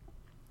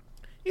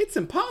 It's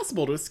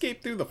impossible to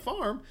escape through the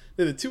farm.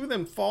 Did the 2 of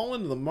them fall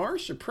into the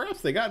marsh, or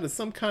perhaps they got into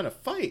some kind of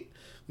fight?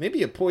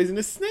 Maybe a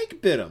poisonous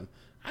snake bit them.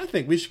 I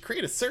think we should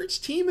create a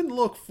search team and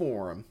look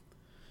for them.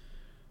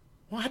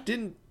 Why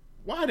didn't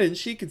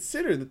she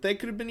consider that they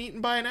could have been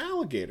eaten by an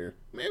alligator?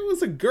 Maybe it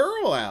was a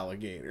girl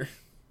alligator.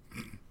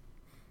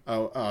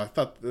 Oh, I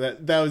thought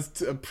that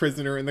was a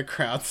prisoner in the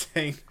crowd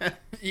saying that.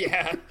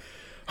 Yeah.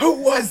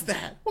 Who was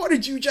that? What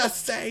did you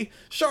just say?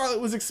 Charlotte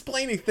was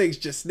explaining things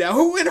just now.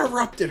 Who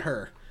interrupted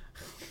her?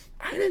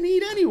 I didn't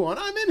eat anyone.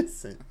 I'm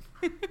innocent.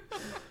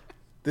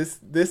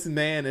 This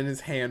man and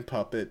his hand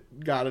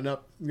puppet gotten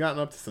up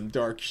to some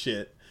dark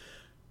shit.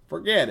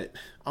 Forget it.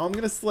 I'm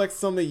going to select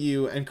some of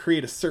you and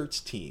create a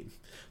search team.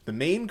 The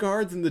main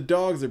guards and the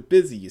dogs are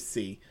busy, you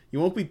see. You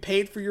won't be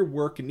paid for your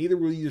work, and neither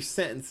will your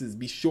sentences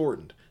be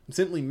shortened. I'm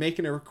simply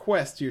making a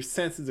request to your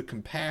senses of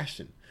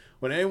compassion.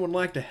 Would anyone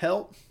like to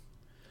help?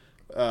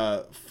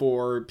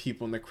 4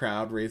 people in the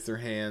crowd raise their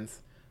hands.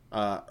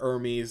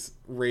 Hermes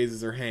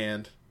raises her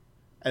hand.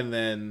 And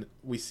then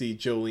we see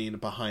Jolene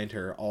behind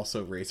her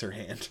also raise her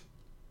hand.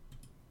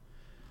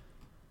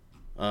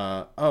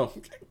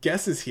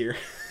 Guess is here.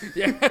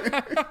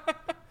 Yeah.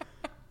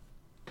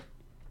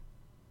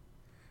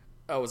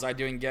 Oh, was I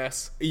doing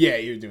guess? Yeah,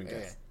 you're doing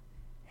guess.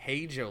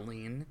 Hey,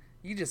 Jolene,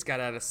 you just got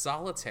out of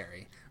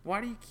solitary.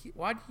 Why do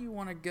you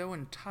want to go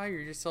and tire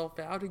yourself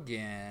out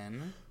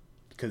again?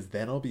 Because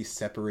then I'll be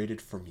separated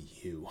from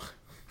you.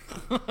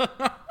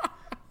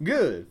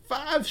 Good.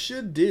 5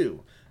 should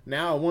do.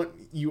 Now I want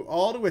you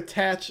all to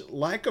attach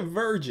like a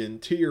virgin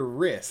to your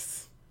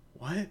wrists.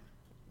 What?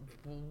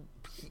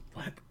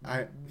 What?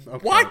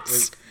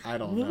 What? I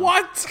don't know.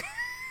 What?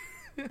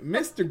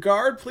 Mr.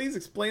 Guard, please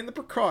explain the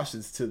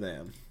precautions to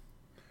them.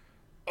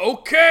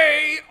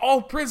 Okay,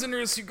 all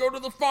prisoners who go to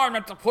the farm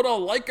have to put a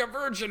Leica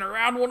Virgin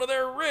around one of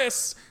their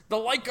wrists. The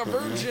Leica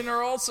Virgin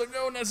are also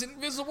known as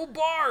invisible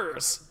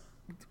bars.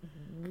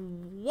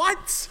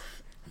 What?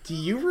 Do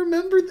you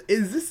remember?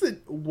 Is this a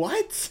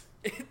what?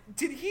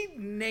 Did he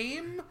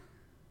name?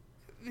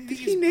 Did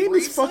he name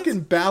his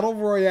fucking battle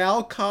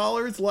royale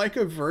collars like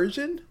a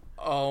virgin?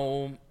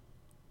 Oh,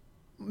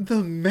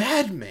 the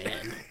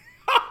madman.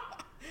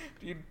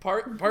 Dude,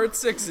 part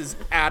 6 is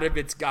out of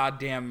its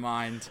goddamn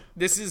mind.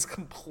 This is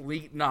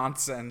complete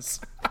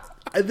nonsense.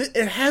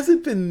 It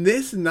hasn't been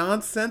this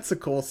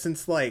nonsensical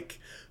since, like,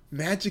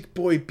 Magic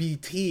Boy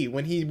BT,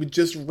 when he would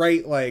just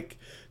write, like,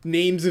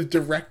 names of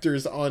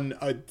directors on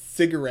a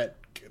cigarette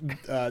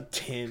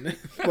tin.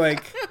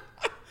 Like,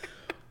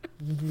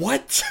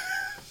 what?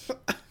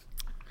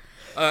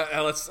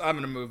 I'm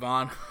gonna move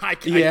on. I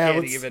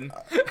can't even.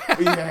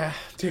 Yeah,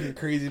 taking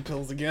crazy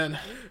pills again.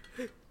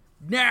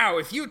 Now,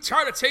 if you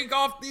try to take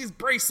off these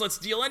bracelets,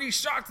 deal any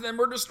shock to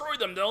them, or destroy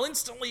them, they'll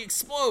instantly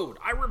explode.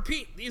 I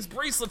repeat, these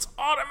bracelets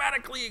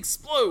automatically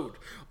explode.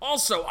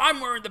 Also,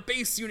 I'm wearing the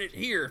base unit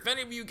here. If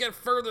any of you get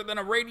further than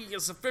a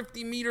radius of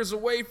 50 meters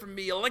away from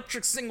me,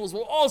 electric signals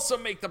will also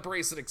make the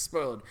bracelet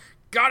explode.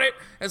 Got it?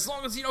 As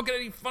long as you don't get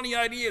any funny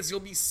ideas,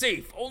 you'll be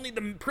safe. Only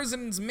the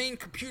prison's main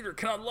computer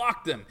can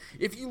unlock them.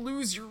 If you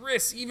lose your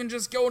wrist, even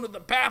just going to the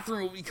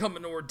bathroom will become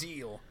an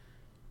ordeal.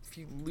 If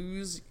you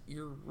lose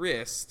your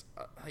wrist,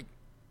 like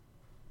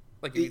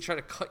if you try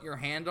to cut your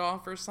hand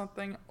off or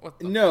something. What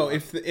the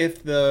fuck?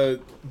 if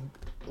the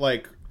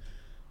like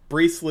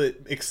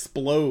bracelet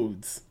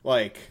explodes,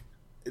 like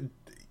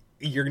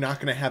you're not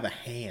gonna have a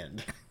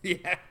hand.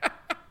 Yeah.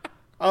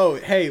 Oh,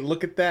 hey,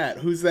 look at that!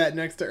 Who's that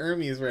next to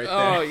Hermes right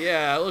there? Oh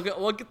yeah,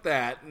 look at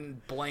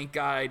that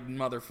blank-eyed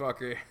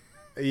motherfucker.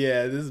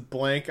 Yeah, this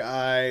blank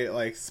eye,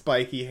 like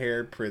spiky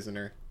haired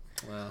prisoner.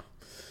 Wow.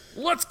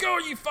 Let's go,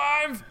 you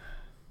five.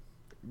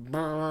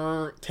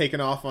 Taking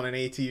off on an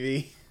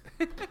ATV.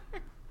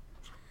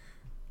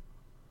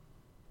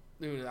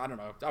 Dude, I don't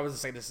know. I was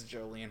just saying this is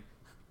Jolene.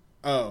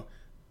 Oh,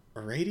 a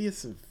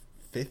radius of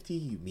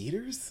 50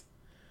 meters?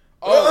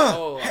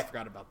 Oh, I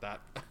forgot about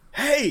that.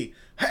 Hey,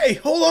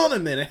 hold on a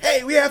minute.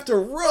 Hey, we have to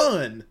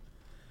run.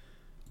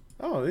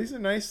 Oh, these are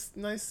nice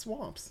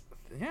swamps.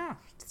 Yeah,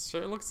 it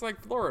sure looks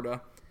like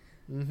Florida.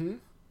 Mm-hmm.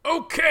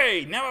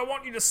 Okay, now I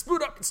want you to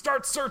split up and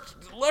start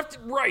searching to the left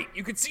and right.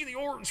 You can see the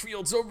orange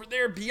fields over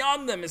there.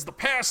 Beyond them is the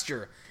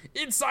pasture.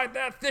 Inside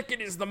that thicket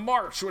is the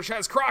marsh, which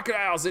has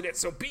crocodiles in it,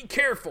 so be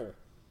careful.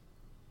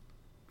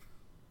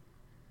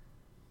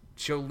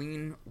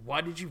 Jolene,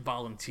 why did you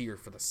volunteer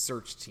for the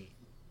search team?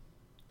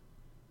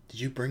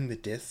 Did you bring the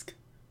disc?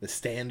 The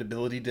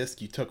stand-ability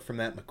disc you took from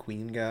that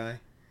McQueen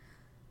guy?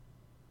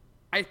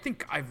 I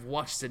think I've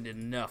watched it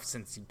enough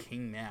since you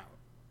came out.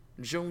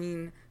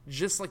 Jolene,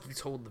 just like you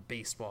told the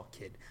baseball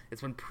kid,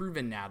 it's been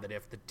proven now that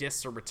if the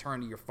discs are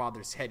returned to your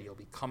father's head, he'll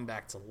come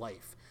back to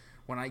life.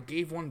 When I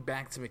gave one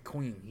back to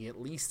McQueen, he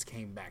at least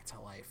came back to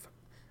life.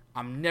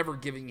 I'm never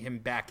giving him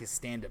back his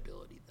stand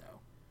ability, though.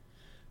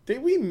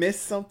 Did we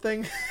miss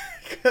something?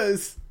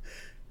 Because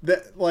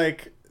that,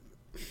 like...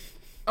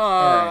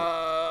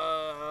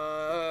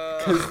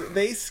 Because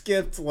they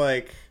skipped,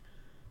 like,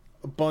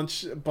 a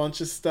bunch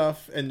of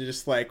stuff and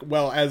just like,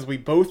 well, as we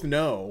both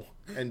know,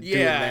 and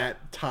doing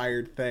that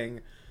tired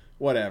thing,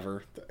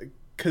 whatever.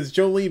 Because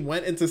Jolene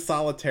went into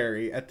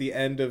solitary at the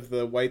end of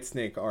the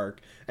Whitesnake arc,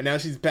 and now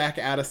she's back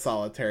out of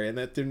solitary, and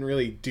that didn't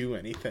really do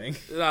anything.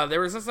 There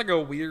was just like a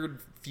weird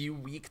few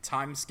week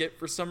time skip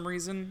for some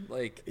reason.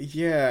 Like,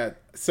 yeah,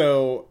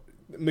 so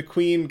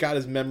McQueen got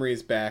his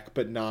memories back,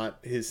 but not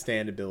his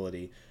stand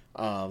ability.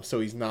 So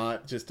he's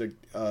not just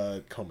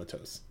a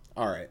comatose.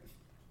 All right.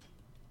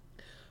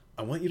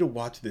 I want you to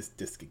watch this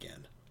disc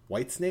again.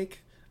 Whitesnake?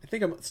 I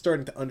think I'm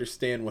starting to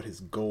understand what his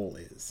goal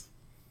is.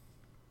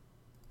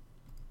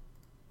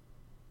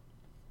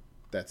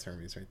 That's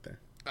Hermes right there.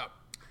 Oh,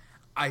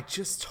 I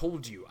just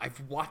told you. I've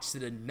watched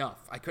it enough.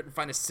 I couldn't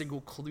find a single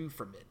clue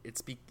from it.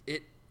 It's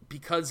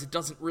because it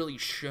doesn't really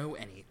show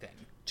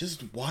anything.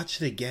 Just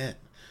watch it again.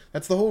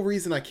 That's the whole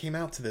reason I came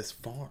out to this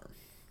farm.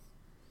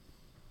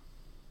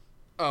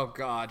 Oh,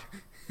 God.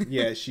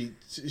 Yeah, she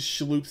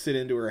loops it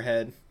into her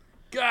head.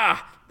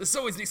 Gah! This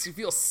always makes me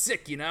feel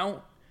sick, you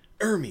know?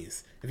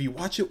 Hermes, if you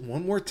watch it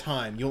one more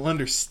time, you'll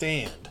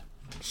understand.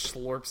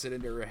 Slurps it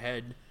into her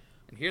head.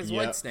 And here's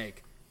Whitesnake.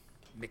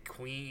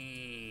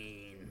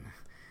 McQueen,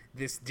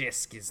 this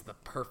disc is the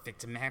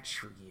perfect match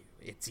for you.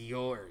 It's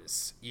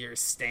yours. Your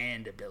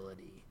stand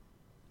ability.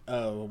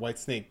 Oh,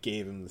 Whitesnake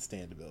gave him the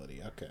stand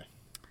ability. Okay.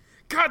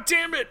 God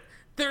damn it!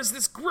 There's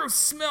this gross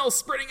smell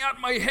spreading out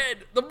in my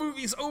head. The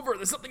movie's over.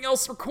 There's something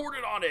else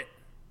recorded on it.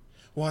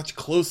 Watch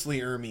closely,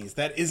 Hermes.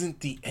 That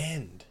isn't the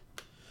end.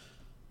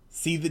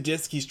 See the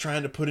disc he's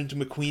trying to put into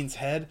McQueen's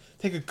head?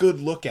 Take a good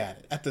look at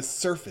it. At the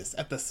surface.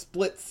 At the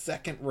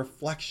split-second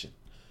reflection.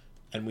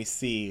 and we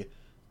see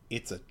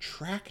it's a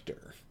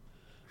tractor.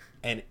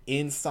 And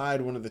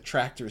inside one of the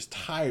tractor's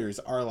tires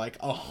are like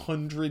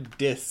 100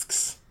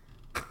 discs.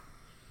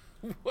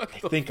 I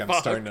think I'm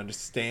starting to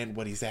understand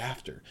what he's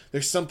after.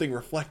 There's something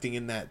reflecting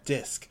in that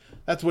disc.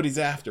 That's what he's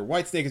after.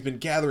 Whitesnake has been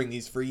gathering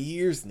these for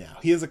years now.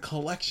 He has a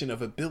collection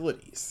of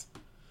abilities.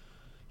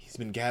 He's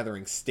been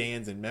gathering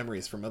stands and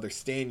memories from other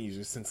stand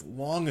users since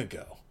long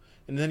ago.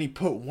 And then he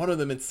put one of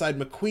them inside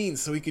McQueen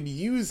so he could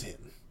use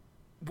him.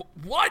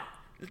 What?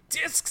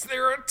 Discs?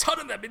 There are a ton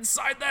of them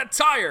inside that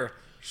tire.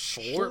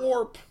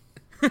 Slurp.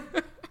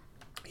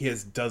 He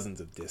has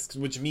dozens of discs,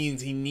 which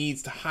means he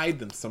needs to hide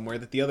them somewhere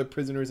that the other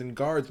prisoners and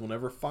guards will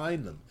never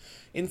find them.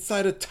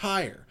 Inside a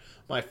tire.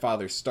 My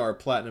father's Star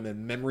Platinum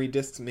and memory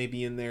discs may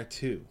be in there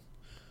too.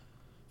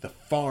 The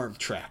farm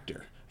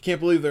tractor. I can't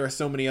believe there are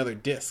so many other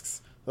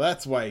discs. Well,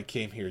 that's why he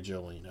came here,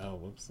 Jolene. Oh,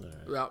 whoops.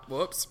 Right.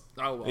 Whoops.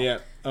 Oh, well. Yeah.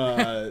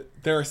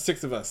 There are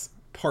 6 of us.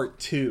 Part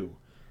 2.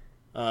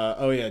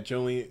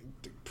 Jolene.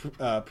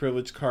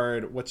 Privilege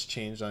card. What's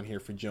changed on here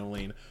for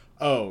Jolene?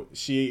 Oh,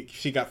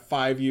 she got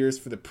 5 years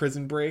for the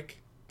prison break,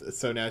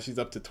 so now she's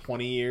up to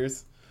 20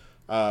 years.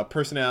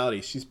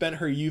 Personality. She spent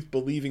her youth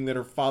believing that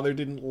her father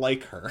didn't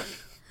like her.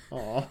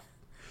 Aw.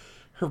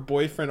 Her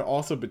boyfriend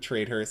also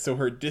betrayed her, so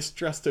her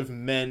distrust of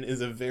men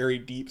is a very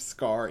deep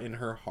scar in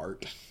her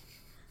heart.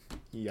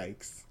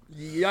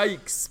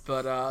 Yikes.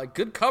 But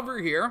good cover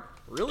here.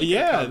 Really good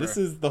Yeah, cover. this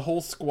is the whole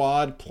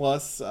squad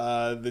plus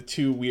the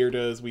 2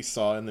 weirdos we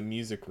saw in the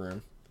music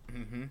room.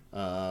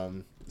 Mm-hmm.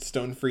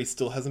 Stonefree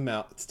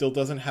still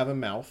doesn't have a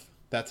mouth.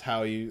 That's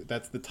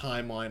the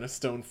timeline of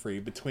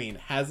Stonefree between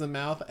has a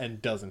mouth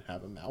and doesn't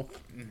have a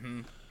mouth.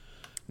 Mm-hmm.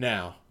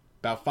 Now,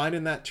 about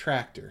finding that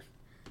tractor.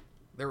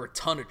 There are a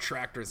ton of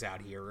tractors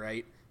out here,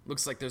 right?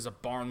 Looks like there's a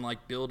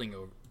barn-like building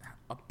over.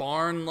 A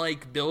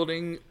barn-like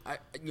building?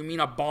 You mean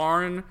a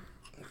barn?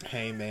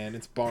 Hey man,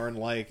 it's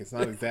barn-like. It's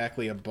not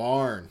exactly a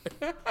barn.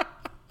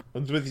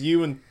 What's with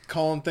you and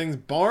calling things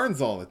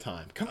barns all the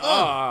time? Come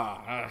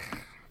on.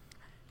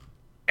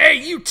 Hey,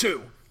 you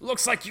two!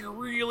 Looks like you're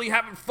really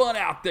having fun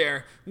out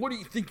there. What do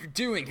you think you're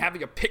doing?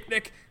 Having a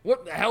picnic?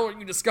 What the hell are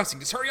you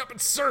discussing? Just hurry up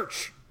and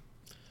search!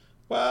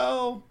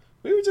 Well,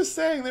 we were just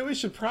saying that we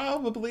should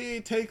probably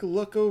take a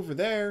look over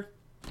there.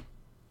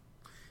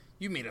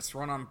 You made us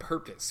run on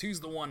purpose.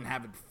 Who's the one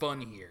having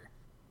fun here?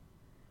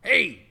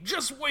 Hey,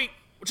 just wait.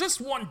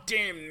 Just one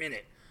damn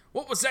minute.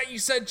 What was that you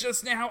said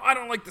just now? I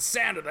don't like the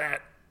sound of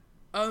that.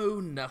 Oh,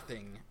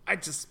 nothing. I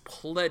just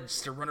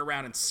pledged to run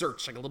around and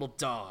search like a little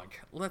dog.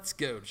 Let's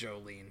go,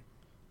 Jolene.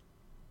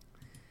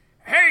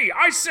 Hey,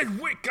 I said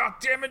wait,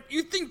 goddammit!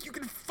 You think you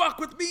can fuck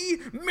with me?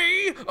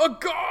 Me? A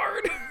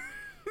guard?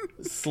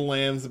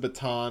 Slams the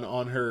baton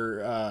on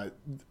her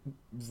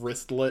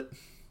wristlet.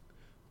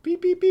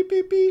 Beep, beep, beep,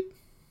 beep, beep.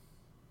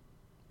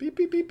 Beep,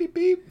 beep, beep, beep,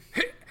 beep.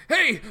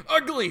 Hey,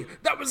 ugly!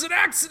 That was an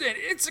accident!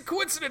 It's a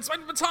coincidence! My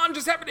baton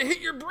just happened to hit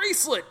your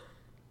bracelet!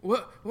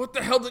 What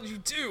the hell did you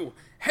do?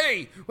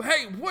 Hey,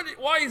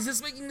 why is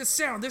this making this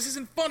sound? This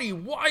isn't funny.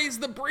 Why is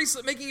the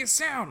bracelet making a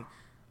sound?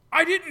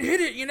 I didn't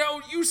hit it,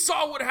 you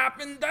saw what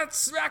happened. That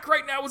smack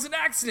right now was an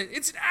accident.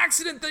 It's an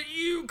accident that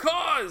you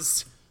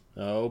caused.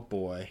 Oh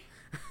boy.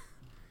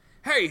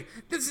 Hey,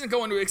 this isn't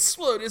going to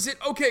explode, is it?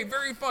 Okay,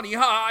 very funny.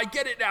 I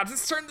get it now.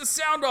 Just turn the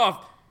sound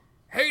off.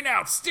 Hey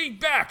now, stay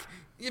back.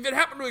 If it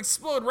happened to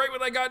explode right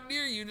when I got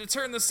near you to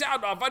turn the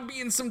sound off, I'd be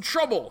in some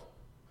trouble.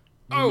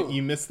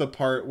 You missed the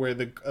part where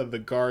the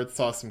guard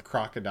saw some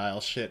crocodile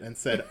shit and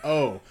said,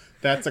 "Oh,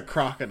 that's a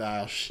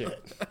crocodile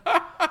shit."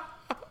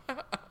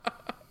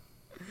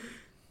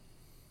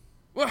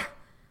 What?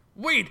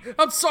 Wait,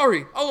 I'm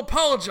sorry. I'll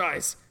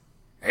apologize.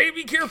 Hey,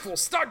 be careful.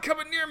 Stop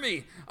coming near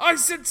me. I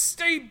said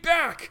stay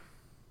back.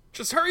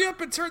 Just hurry up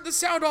and turn the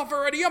sound off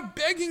already. I'm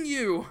begging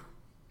you.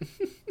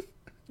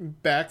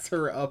 Backs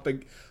her up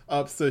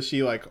so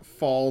she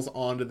falls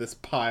onto this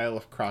pile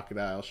of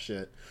crocodile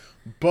shit.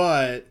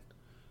 But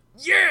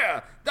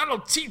yeah, that'll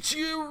teach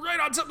you right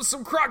on top of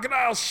some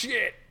crocodile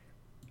shit.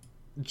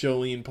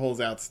 Jolene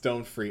pulls out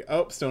Stonefree.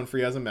 Oh,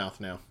 Stonefree has a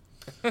mouth now.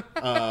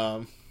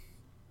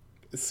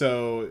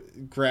 So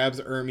grabs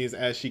Hermes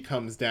as she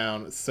comes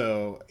down.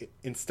 So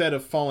instead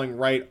of falling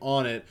right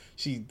on it,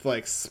 she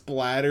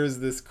splatters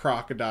this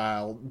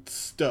crocodile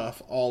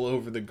stuff all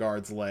over the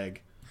guard's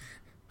leg.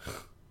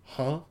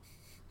 Huh?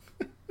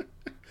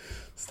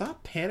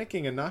 Stop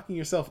panicking and knocking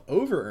yourself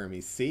over,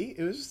 Hermes. See?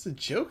 It was just a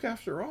joke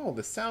after all.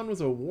 The sound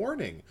was a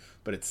warning.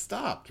 But it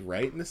stopped,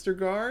 right, Mr.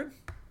 Guard?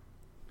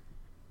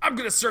 I'm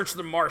gonna search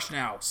the marsh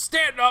now.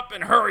 Stand up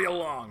and hurry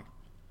along.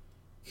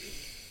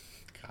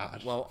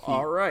 God. Well,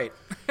 alright.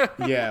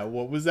 Yeah,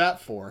 what was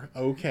that for?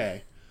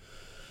 Okay.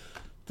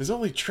 There's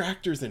only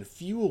tractors and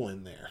fuel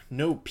in there.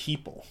 No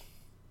people.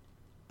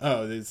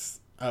 These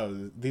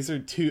are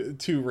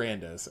two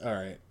randos. All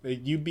right,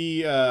 you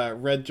be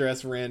red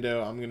dress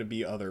rando. I'm gonna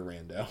be other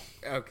rando.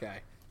 Okay.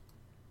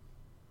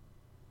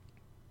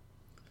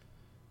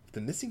 If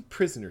the missing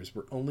prisoners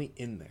were only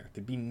in there,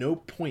 there'd be no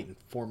point in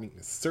forming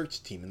a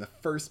search team in the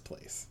first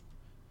place.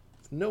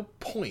 There's no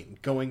point in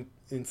going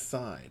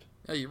inside.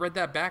 Oh, you read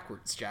that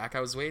backwards, Jack.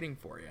 I was waiting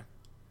for you.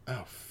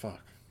 Oh,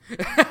 fuck.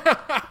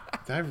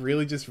 Did I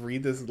really just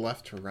read this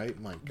left to right?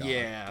 My God.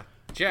 Yeah.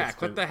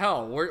 Jack, what the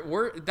hell?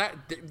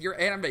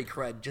 Your anime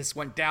cred just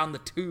went down the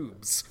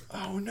tubes.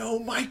 Oh no,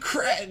 my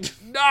cred!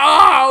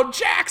 No,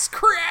 Jack's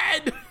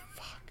cred!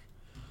 Fuck.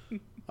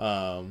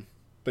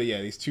 But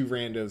yeah, these two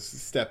randos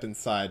step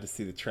inside to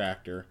see the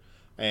tractor,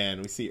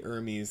 and we see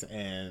Hermes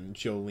and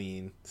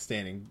Jolene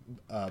standing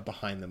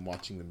behind them,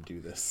 watching them do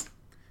this.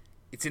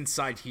 It's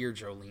inside here,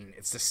 Jolene.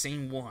 It's the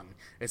same one.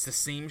 It's the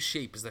same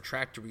shape as the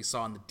tractor we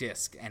saw on the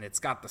disc, and it's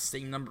got the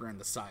same number on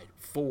the side,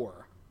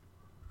 4.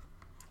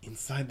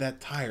 Inside that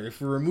tire.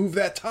 If we remove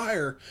that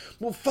tire,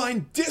 we'll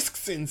find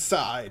discs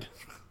inside.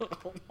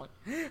 Oh my.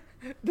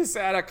 This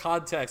out of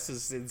context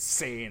is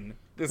insane.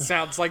 This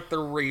sounds like the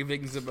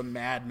ravings of a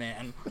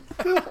madman.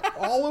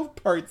 All of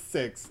part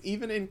 6,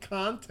 even in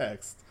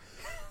context.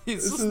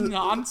 This is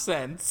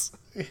nonsense.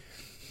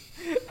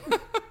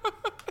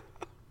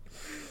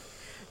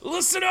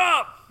 Listen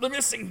up! The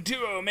missing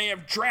duo may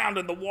have drowned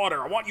in the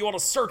water. I want you all to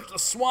search the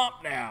swamp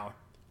now.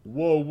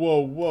 Whoa,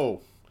 whoa,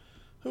 whoa.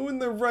 Who in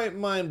their right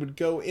mind would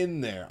go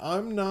in there?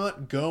 I'm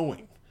not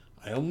going.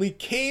 I only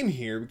came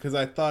here because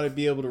I thought I'd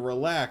be able to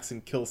relax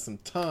and kill some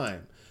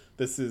time.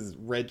 This is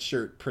red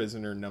shirt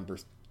prisoner number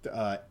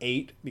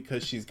 8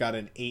 because she's got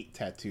an 8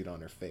 tattooed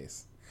on her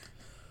face.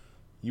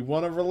 You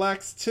want to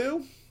relax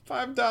too?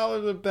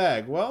 $5 a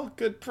bag. Well,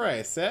 good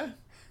price, eh?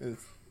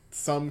 It's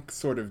some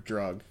sort of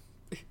drug.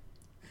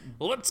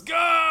 Let's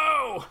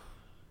go!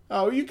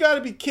 Oh, you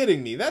gotta be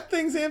kidding me. That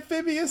thing's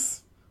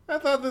amphibious? I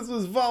thought this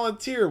was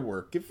volunteer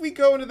work. If we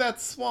go into that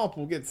swamp,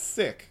 we'll get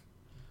sick.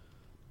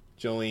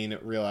 Jolene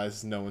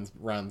realizes no one's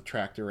around the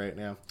tractor right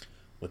now.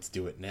 Let's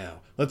do it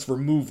now. Let's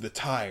remove the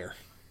tire.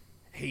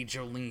 Hey,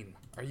 Jolene,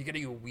 are you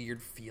getting a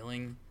weird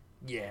feeling?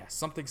 Yeah,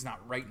 something's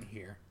not right in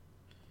here.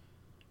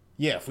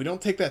 Yeah, if we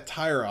don't take that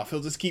tire off, he'll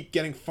just keep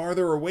getting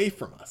farther away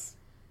from us.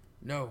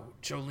 No,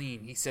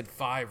 Jolene, he said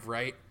 5,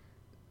 right?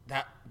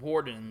 That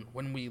warden,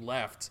 when we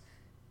left,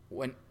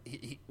 when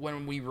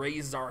we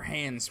raised our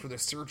hands for the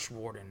search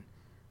warden.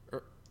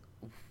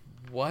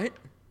 What?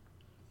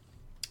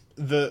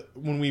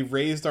 When we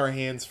raised our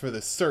hands for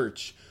the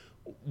search,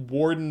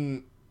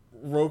 Warden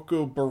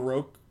Rocco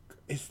Barocco.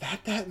 Is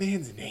that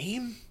man's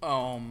name?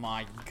 Oh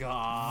my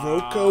God.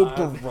 Rocco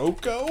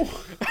Barocco?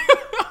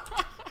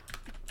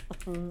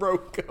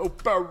 Rocco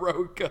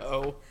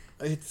Barocco.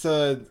 It's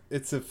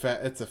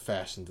a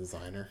fashion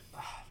designer.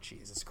 Oh,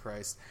 Jesus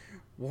Christ.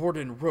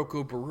 Warden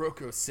Rocco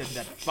Barocco said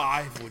that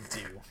 5 would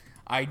do.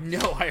 I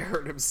know I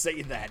heard him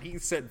say that. He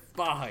said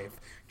 5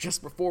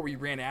 just before we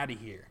ran out of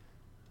here.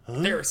 Huh?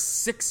 There are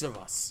 6 of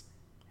us.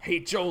 Hey,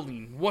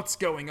 Jolene, what's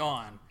going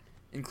on?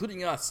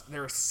 Including us,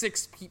 there are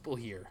 6 people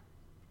here.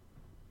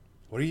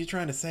 What are you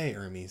trying to say,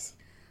 Hermes?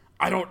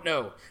 I don't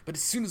know, but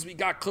as soon as we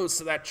got close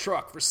to that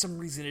truck, for some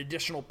reason an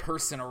additional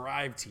person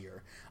arrived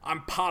here.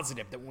 I'm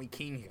positive that when we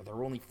came here, there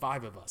were only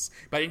 5 of us,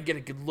 but I didn't get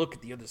a good look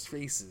at the others'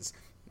 faces.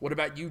 What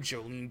about you,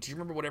 Jolene? Do you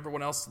remember what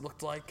everyone else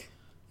looked like?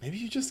 Maybe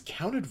you just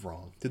counted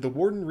wrong. Did the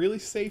warden really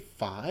say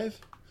 5?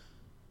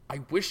 I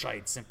wish I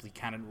had simply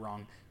counted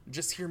wrong.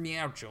 Just hear me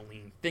out,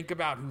 Jolene. Think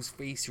about whose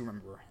face you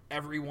remember.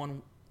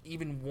 Everyone,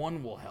 even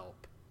one will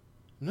help.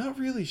 I'm not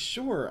really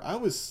sure. I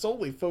was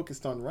solely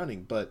focused on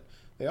running, but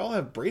they all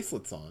have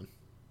bracelets on.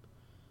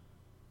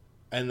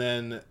 And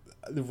then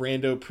the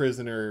rando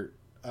prisoner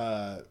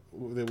that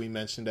we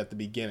mentioned at the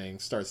beginning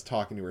starts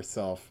talking to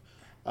herself.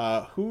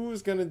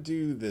 Who's gonna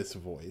do this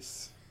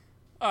voice?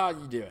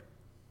 You do it.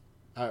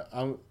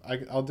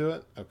 I'll do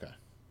it. Okay.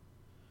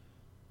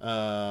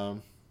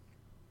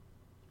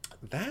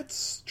 That's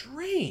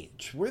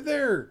strange. Were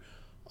there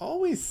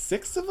always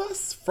 6 of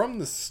us from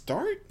the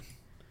start?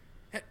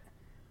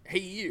 Hey,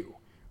 you.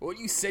 What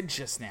you said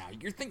just now,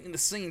 you're thinking the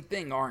same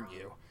thing, aren't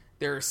you?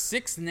 There are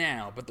 6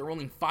 now, but there are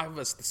only 5 of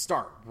us to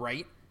start,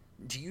 right?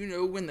 Do you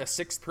know when the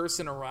 6th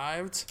person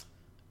arrived?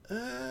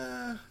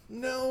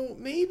 No,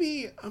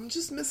 maybe I'm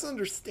just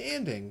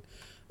misunderstanding.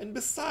 And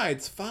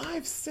besides,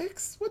 5,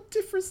 6? What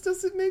difference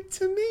does it make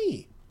to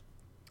me?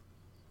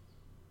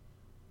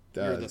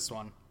 You're this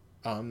one.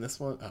 I'm this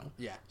one? Oh.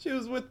 Yeah. She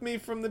was with me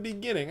from the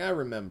beginning, I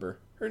remember.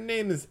 Her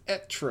name is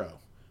Etro.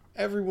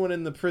 Everyone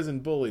in the prison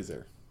bullies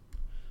her.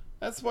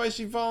 That's why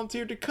she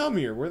volunteered to come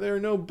here, where there are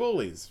no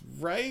bullies,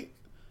 right?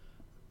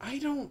 I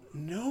don't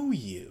know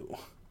you.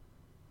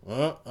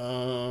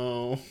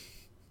 Uh-oh.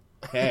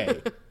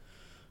 Hey.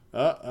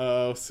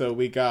 Uh-oh. So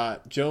we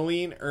got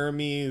Jolene,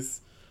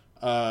 Hermes,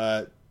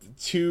 2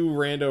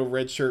 rando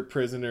red shirt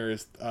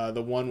prisoners,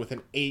 the one with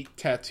an 8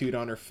 tattooed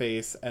on her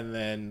face, and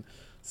then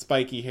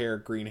spiky hair,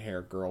 green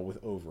hair girl with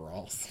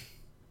overalls.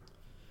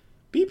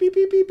 Beep, beep,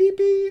 beep, beep, beep,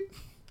 beep.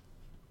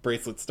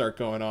 Bracelets start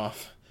going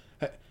off.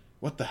 Hey,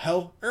 what the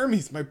hell?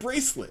 Hermes, my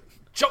bracelet.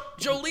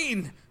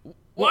 Jolene!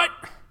 What?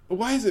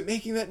 Why is it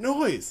making that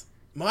noise?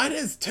 Mine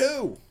is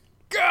too.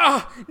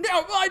 Gah!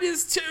 Now mine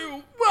is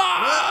too!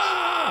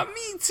 Ah!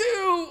 Me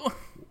too!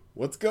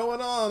 What's going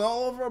on?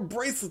 All of our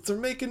bracelets are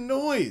making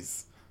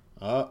noise.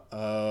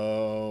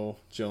 Uh-oh.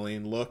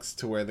 Jolene looks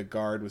to where the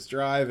guard was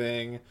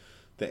driving.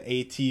 The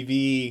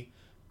ATV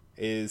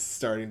is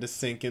starting to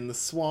sink in the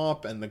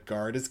swamp, and the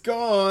guard is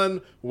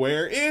gone.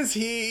 Where is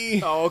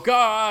he? Oh,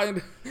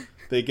 God.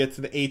 They get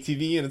to the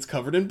ATV, and it's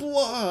covered in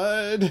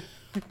blood.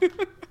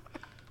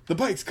 The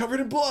bike's covered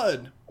in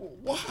blood.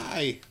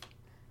 Why?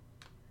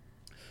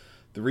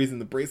 The reason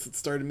the bracelet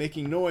started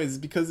making noise is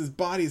because his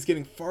body is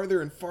getting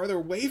farther and farther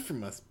away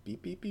from us.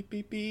 Beep, beep, beep,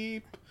 beep,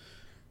 beep.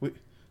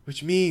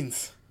 Which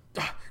means...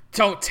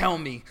 Don't tell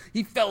me.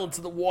 He fell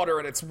into the water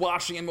and it's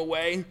washing him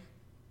away.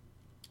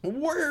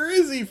 Where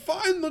is he?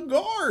 Find the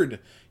guard.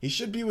 He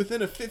should be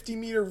within a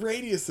 50-meter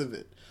radius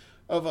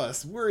of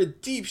us. We're in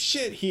deep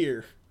shit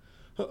here.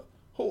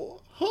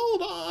 Hold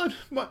on.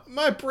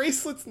 My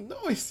bracelet's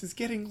noise is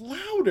getting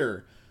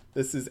louder.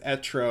 This is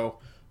Etro.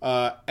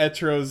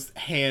 Etro's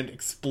hand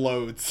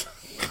explodes.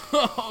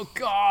 Oh,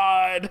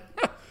 God.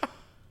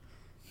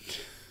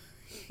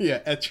 Yeah,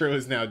 Etro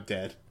is now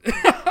dead.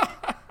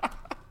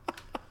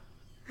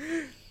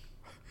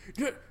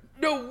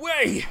 No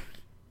way!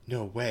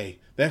 No way.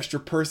 The extra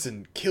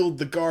person killed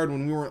the guard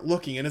when we weren't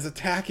looking and is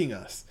attacking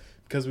us.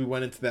 Because we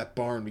went into that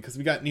barn. Because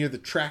we got near the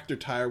tractor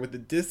tire with the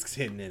discs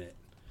hidden in it.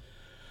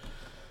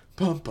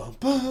 Bum, bum,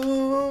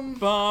 bum.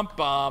 Bum,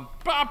 bum,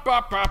 bum,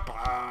 bum, bum,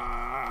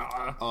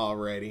 bum.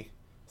 Alrighty.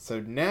 So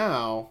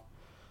now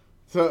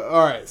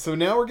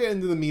we're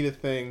getting to the meat of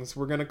things.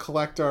 We're going to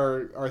collect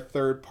our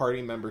third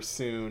party member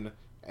soon.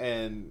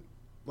 And,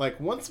 like,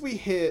 once we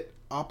hit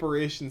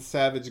Operation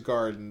Savage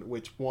Garden,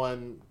 which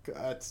one,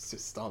 that's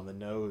just on the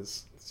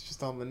nose. It's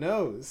just on the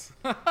nose.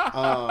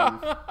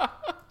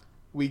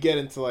 We get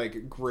into,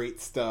 like, great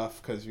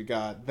stuff because we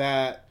got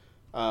that.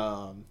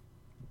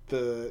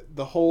 The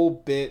whole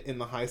bit in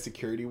the high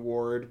security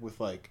ward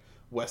with, like,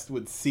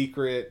 Westwood's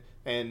Secret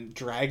and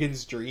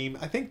Dragon's Dream.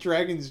 I think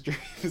Dragon's Dream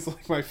is,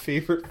 like, my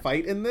favorite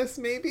fight in this,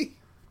 maybe.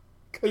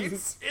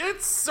 It's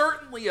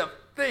certainly a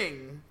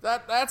thing.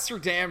 That's for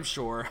damn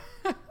sure.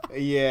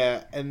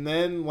 Yeah, and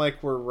then,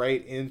 like, we're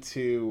right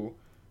into,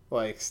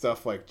 like,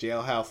 stuff like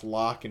Jailhouse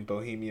Lock and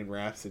Bohemian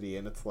Rhapsody,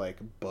 and it's, like,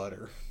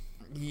 butter.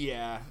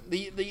 Yeah,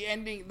 the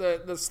ending,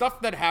 the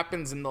stuff that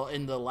happens in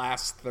the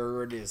last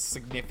third is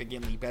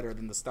significantly better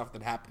than the stuff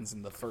that happens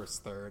in the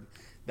first third.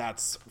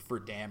 That's for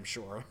damn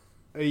sure.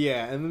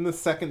 Yeah, and then the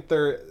second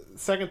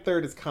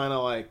third is kind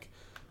of like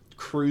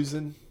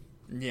cruising.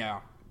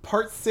 Yeah.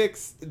 Part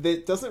 6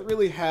 that doesn't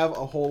really have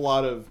a whole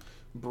lot of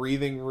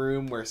breathing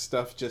room where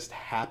stuff just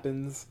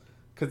happens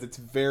because it's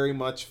very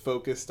much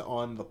focused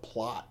on the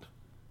plot,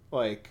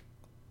 like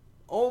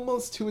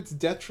almost to its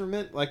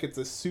detriment. Like it's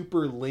a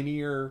super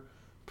linear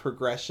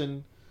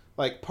progression.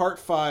 Like part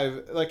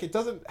 5, like it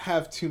doesn't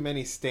have too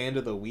many stand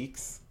of the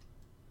weeks,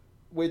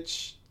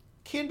 which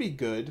can be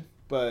good,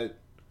 but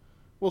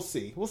we'll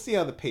see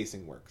how the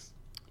pacing works.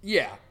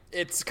 Yeah,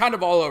 it's kind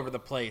of all over the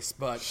place,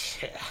 but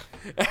yeah.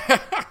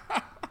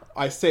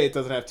 I say it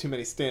doesn't have too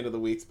many stand of the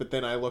weeks, but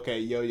then I look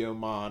at Yo-Yo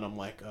Ma and I'm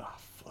like, oh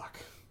fuck.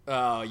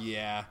 Oh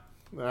yeah.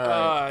 All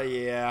right. Oh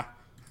yeah.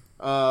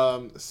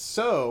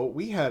 So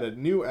we had a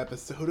new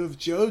episode of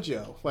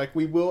JoJo, like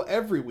we will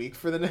every week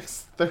for the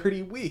next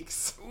 30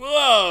 weeks.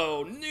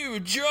 Whoa, new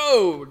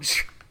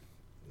Joj.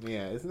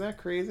 Yeah, isn't that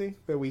crazy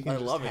that we can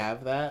just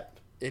have that?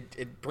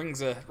 It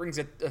brings a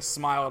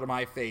smile to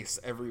my face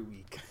every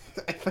week.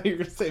 I thought you were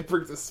gonna say it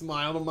brings a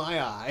smile to my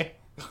eye.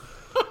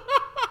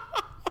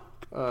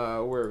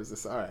 Where was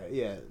this? All right,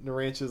 yeah,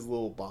 Narancha's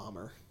Little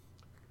Bomber.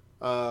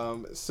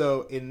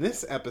 So in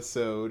this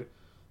episode,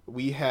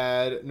 we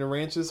had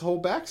Narancha's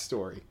whole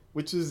backstory,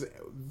 which is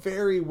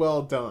very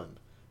well done,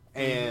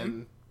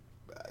 and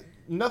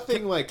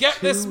nothing like get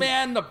this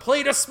man the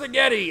plate of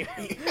spaghetti.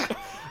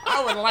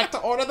 I would like to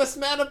order this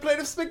man a plate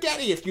of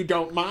spaghetti if you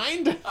don't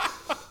mind.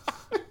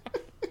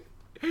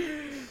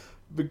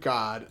 But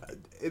God,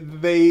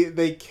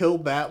 they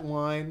killed that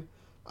line.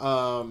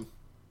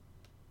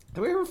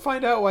 Did we ever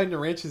find out why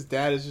Narancha's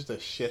dad is just a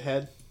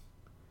shithead?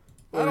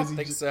 I don't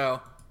think so.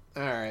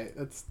 All right,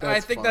 that's I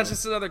think fine. that's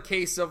just another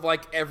case of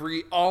like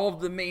all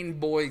of the main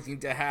boys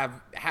need to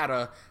have had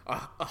a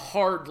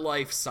hard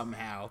life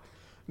somehow.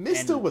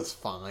 Mista was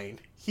fine.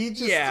 He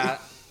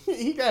just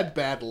he got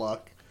bad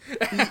luck.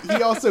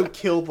 He also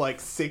killed like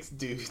 6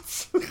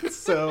 dudes.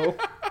 So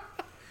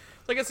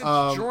like I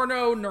said,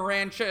 Giorno,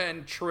 Narancha,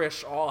 and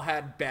Trish all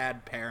had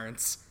bad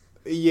parents.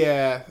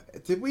 Yeah.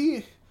 Did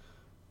we?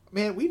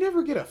 Man, we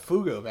never get a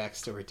Fugo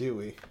backstory, do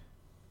we?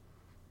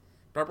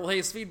 Purple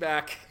Haze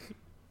feedback.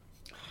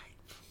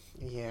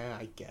 Yeah,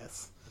 I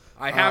guess.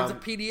 I have the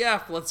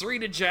PDF. Let's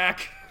read it,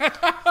 Jack.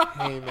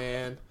 Hey,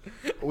 man.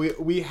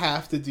 We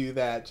have to do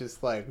that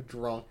just, like,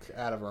 drunk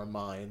out of our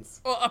minds.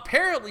 Well,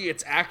 apparently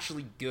it's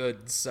actually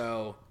good,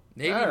 so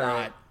maybe all not.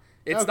 Right.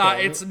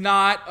 It's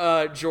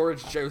not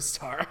George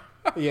Joestar.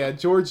 Yeah,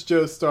 George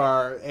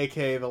Joestar,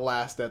 a.k.a. the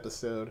last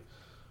episode.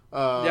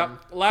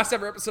 Yep. Last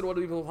ever episode of What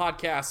Do People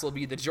Podcast will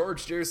be the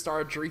George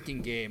Joestar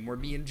drinking game, where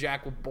me and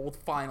Jack will both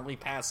finally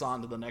pass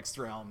on to the next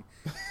realm.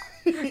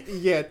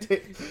 Yeah,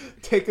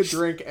 take a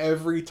drink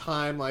every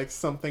time like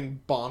something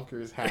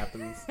bonkers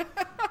happens.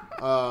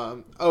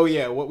 Oh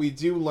yeah, what we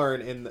do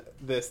learn in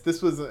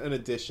this was an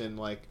addition.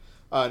 Like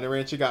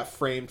Narancia got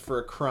framed for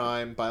a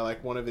crime by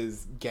like one of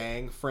his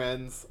gang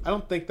friends. I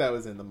don't think that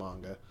was in the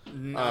manga. I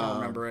don't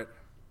remember it.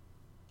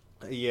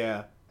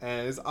 Yeah,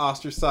 and is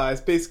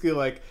ostracized. Basically,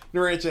 like,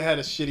 Narancia had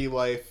a shitty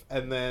life,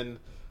 and then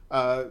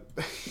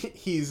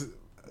he's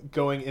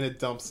going in a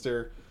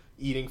dumpster,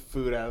 eating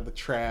food out of the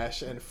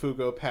trash, and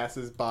Fugo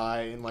passes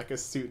by in, like, a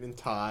suit and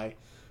tie,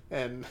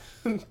 and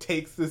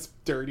takes this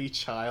dirty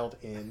child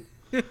in.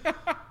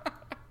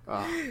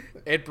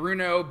 And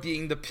Bruno,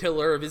 being the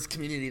pillar of his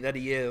community that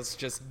he is,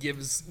 just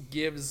gives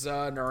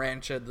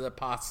Narancia the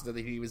pasta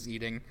that he was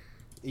eating.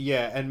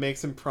 Yeah, and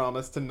makes him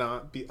promise to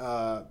not be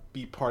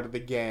part of the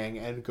gang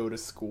and go to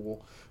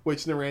school,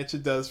 which Narancia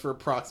does for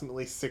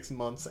approximately 6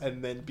 months,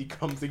 and then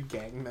becomes a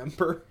gang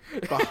member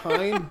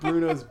behind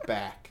Bruno's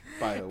back.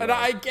 By the way,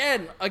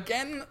 and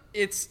again,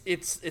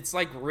 it's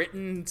like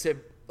written to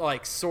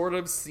like sort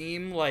of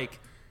seem like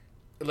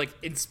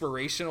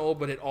inspirational,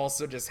 but it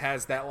also just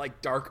has that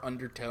like dark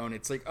undertone.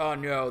 It's like, oh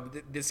no,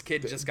 this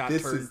kid just got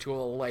turned to a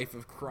life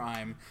of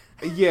crime.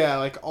 Yeah,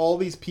 like all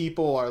these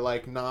people are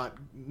like not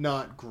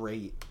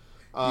great.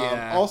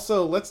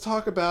 Also, let's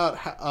talk about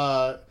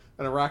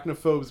an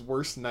arachnophobe's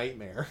worst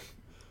nightmare.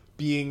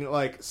 Being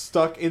like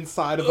stuck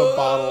inside of a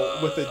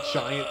bottle with a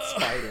giant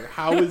spider.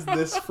 How is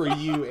this for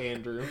you,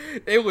 Andrew?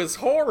 It was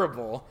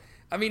horrible.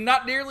 I mean,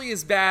 not nearly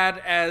as bad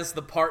as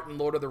the part in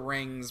Lord of the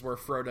Rings where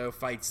Frodo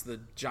fights the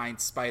giant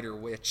spider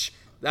witch.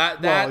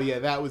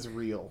 That was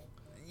real.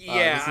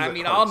 Yeah, I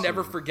mean, I'll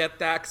never forget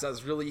that because I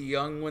was really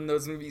young when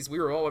those movies. We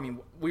were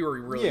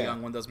really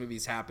young when those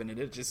movies happened, and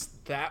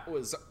that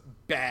was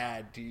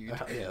bad, dude.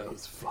 Yeah, that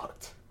was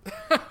fucked.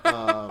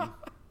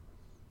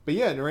 But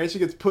yeah, Narancia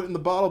gets put in the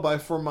bottle by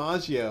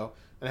Formaggio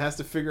and has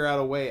to figure out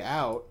a way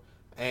out.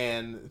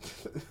 And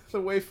the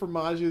way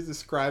Formaggio is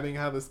describing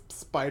how this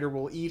spider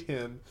will eat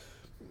him,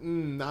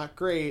 not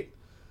great.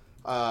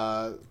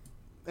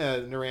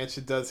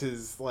 Narancia does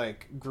his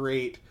like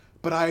great,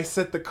 but I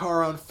set the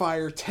car on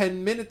fire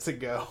 10 minutes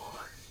ago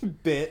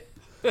bit.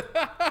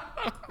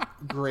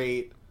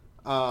 Great.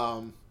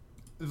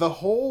 The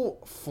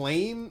whole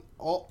flame,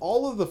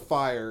 all of the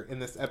fire in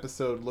this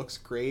episode looks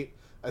great,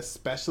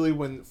 especially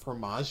when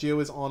Formaggio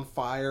is on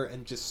fire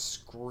and just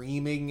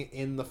screaming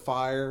in the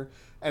fire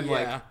and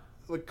like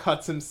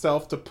cuts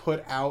himself to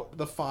put out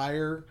the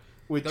fire.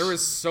 Which there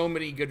was so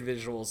many good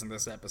visuals in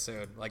this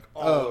episode, like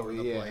all over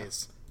the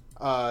place.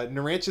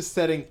 Narancia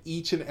setting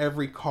each and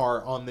every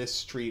car on this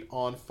street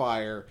on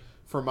fire.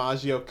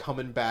 Formaggio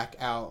coming back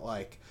out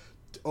like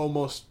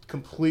almost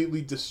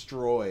completely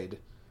destroyed,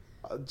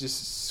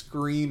 just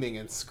screaming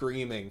and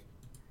screaming.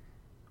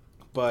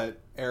 But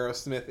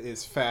Aerosmith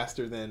is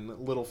faster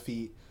than Little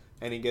Feet,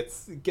 and he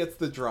gets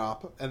the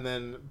drop. And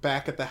then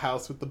back at the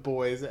house with the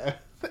boys,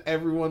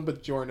 everyone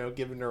but Giorno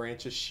giving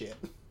Narancia shit.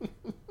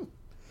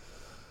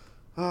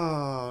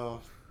 Oh,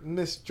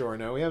 miss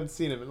Giorno. We haven't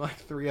seen him in like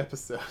 3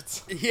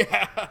 episodes.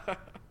 Yeah.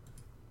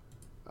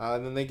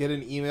 And then they get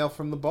an email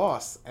from the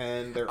boss,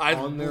 and they're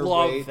on their way.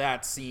 I love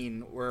that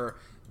scene where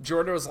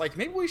Giorno's like,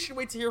 maybe we should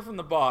wait to hear from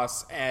the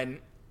boss, and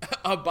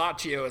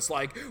Abbacchio is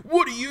like,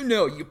 what do you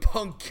know, you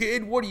punk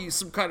kid? What are you,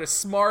 some kind of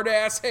smart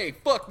ass? Hey,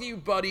 fuck you,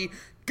 buddy.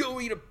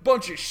 Go eat a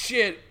bunch of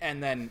shit.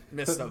 And then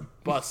Mista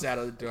busts out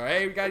of the door.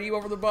 Hey, we got you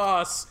over the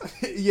boss.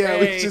 Yeah,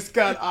 hey. We just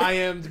got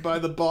IM'd by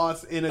the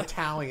boss in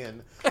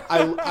Italian.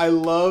 I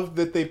love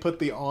that they put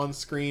the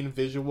on-screen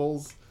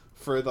visuals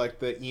for like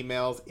the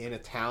emails in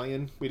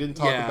Italian. We didn't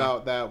talk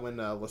about that when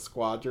La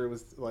Squadra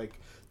was like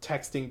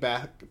texting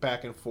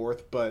back and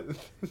forth, but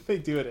they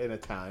do it in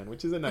Italian,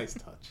 which is a nice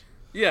touch.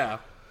 Yeah.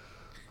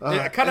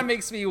 It kind of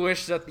makes me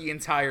wish that the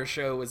entire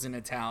show was in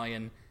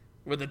Italian,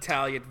 with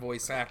Italian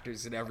voice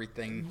actors and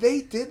everything.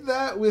 They did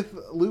that with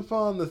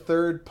Lupin the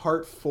Third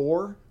Part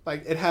 4.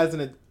 Like, it has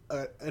an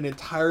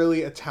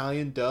entirely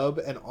Italian dub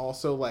and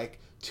also, like,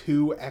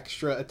 2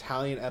 extra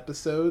Italian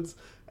episodes.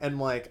 And,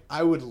 like,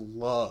 I would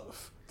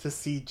love to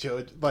see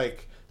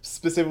like,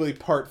 specifically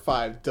Part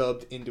 5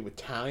 dubbed into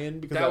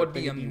Italian, because that would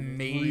be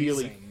amazing.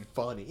 Really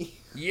funny.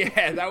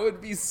 Yeah, that would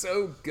be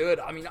so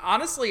good. I mean,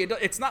 honestly,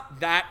 it's not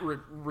that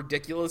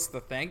ridiculous to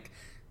think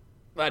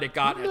that it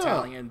got an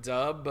Italian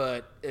dub,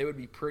 but it would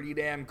be pretty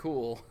damn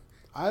cool.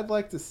 I'd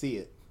like to see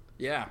it.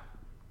 Yeah.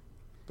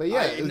 But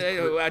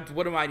yeah.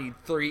 What do I need?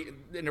 3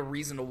 and a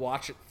reason to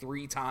watch it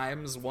 3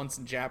 times, once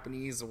in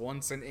Japanese,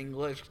 once in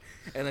English,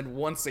 and then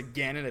once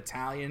again in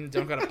Italian.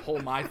 Don't gotta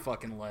pull my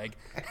fucking leg.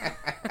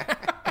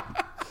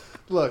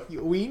 Look,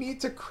 we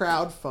need to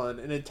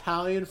crowdfund an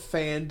Italian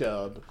fan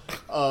dub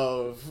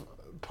of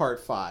Part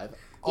 5.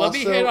 Let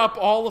me hit up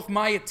all of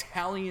my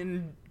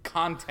Italian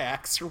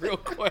contacts real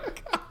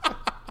quick.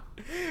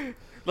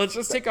 Let's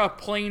just take a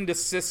plane to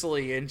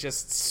Sicily and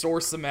just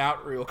source them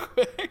out real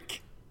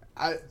quick.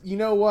 You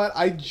know what?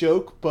 I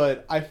joke,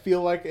 but I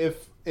feel like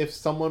if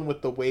someone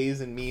with the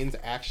ways and means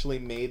actually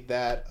made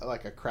that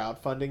like a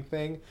crowdfunding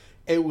thing,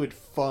 it would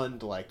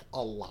fund like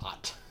a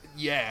lot.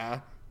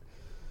 Yeah.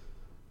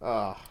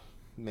 Oh,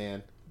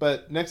 man.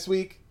 But next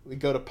week, we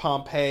go to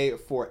Pompeii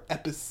for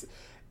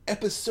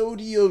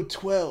Episodio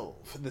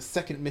 12, the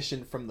second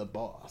mission from the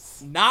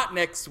boss. Not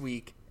next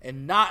week.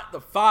 and not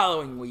the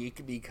following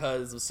week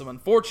because of some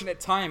unfortunate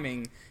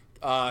timing.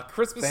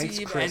 Christmas Thanks,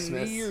 Eve Christmas.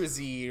 and New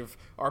Year's Eve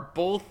are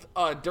both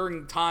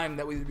during time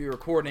that we would be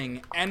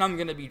recording, and I'm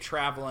going to be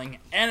traveling,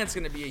 and it's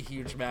going to be a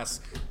huge mess.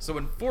 So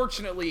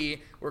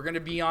unfortunately, we're going to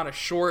be on a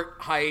short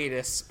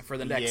hiatus for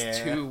the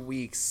next 2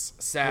 weeks,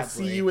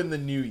 sadly. We'll see you in the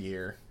new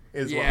year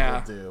is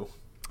what we'll do.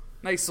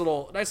 Nice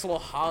little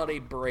holiday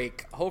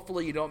break.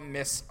 Hopefully you don't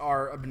miss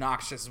our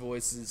obnoxious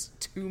voices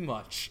too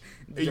much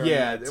during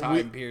that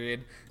time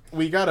period.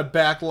 We got a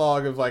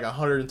backlog of like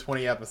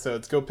 120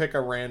 episodes. Go pick a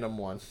random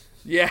one.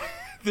 Yeah,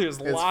 there's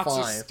lots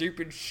of fine.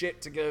 stupid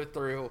shit to go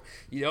through.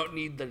 You don't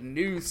need the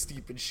new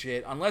stupid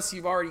shit. Unless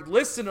you've already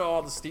listened to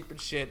all the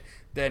stupid shit,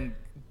 then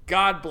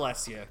God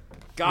bless you.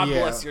 God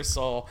bless your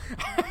soul.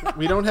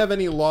 We don't have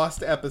any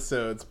lost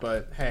episodes,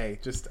 but hey,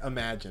 just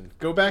imagine.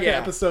 Go back to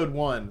episode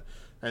 1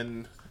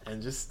 and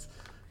just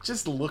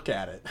look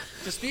at it.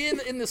 Just be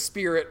in the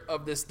spirit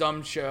of this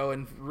dumb show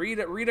and read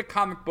a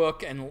comic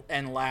book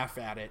and laugh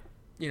at it.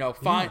 You know,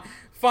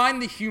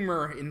 find the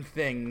humor in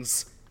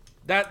things.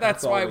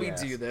 That's why we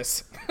do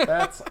this.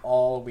 That's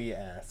all we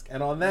ask.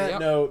 And on that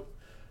note,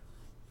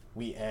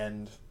 we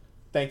end.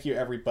 Thank you,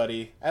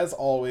 everybody. As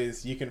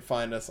always, you can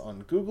find us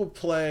on Google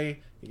Play.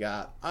 You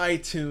got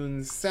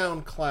iTunes,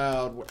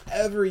 SoundCloud,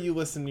 wherever you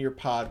listen to your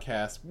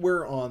podcast,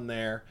 we're on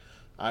there.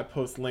 I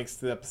post links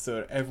to the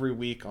episode every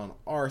week on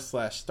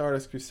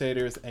r/Stardust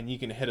Crusaders, and you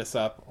can hit us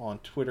up on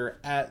Twitter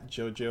at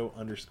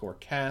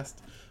JoJo_cast.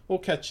 We'll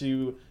catch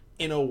you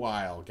in a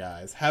while,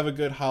 guys. Have a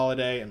good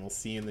holiday, and we'll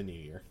see you in the new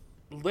year.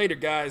 Later,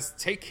 guys.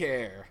 Take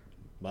care.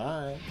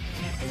 Bye.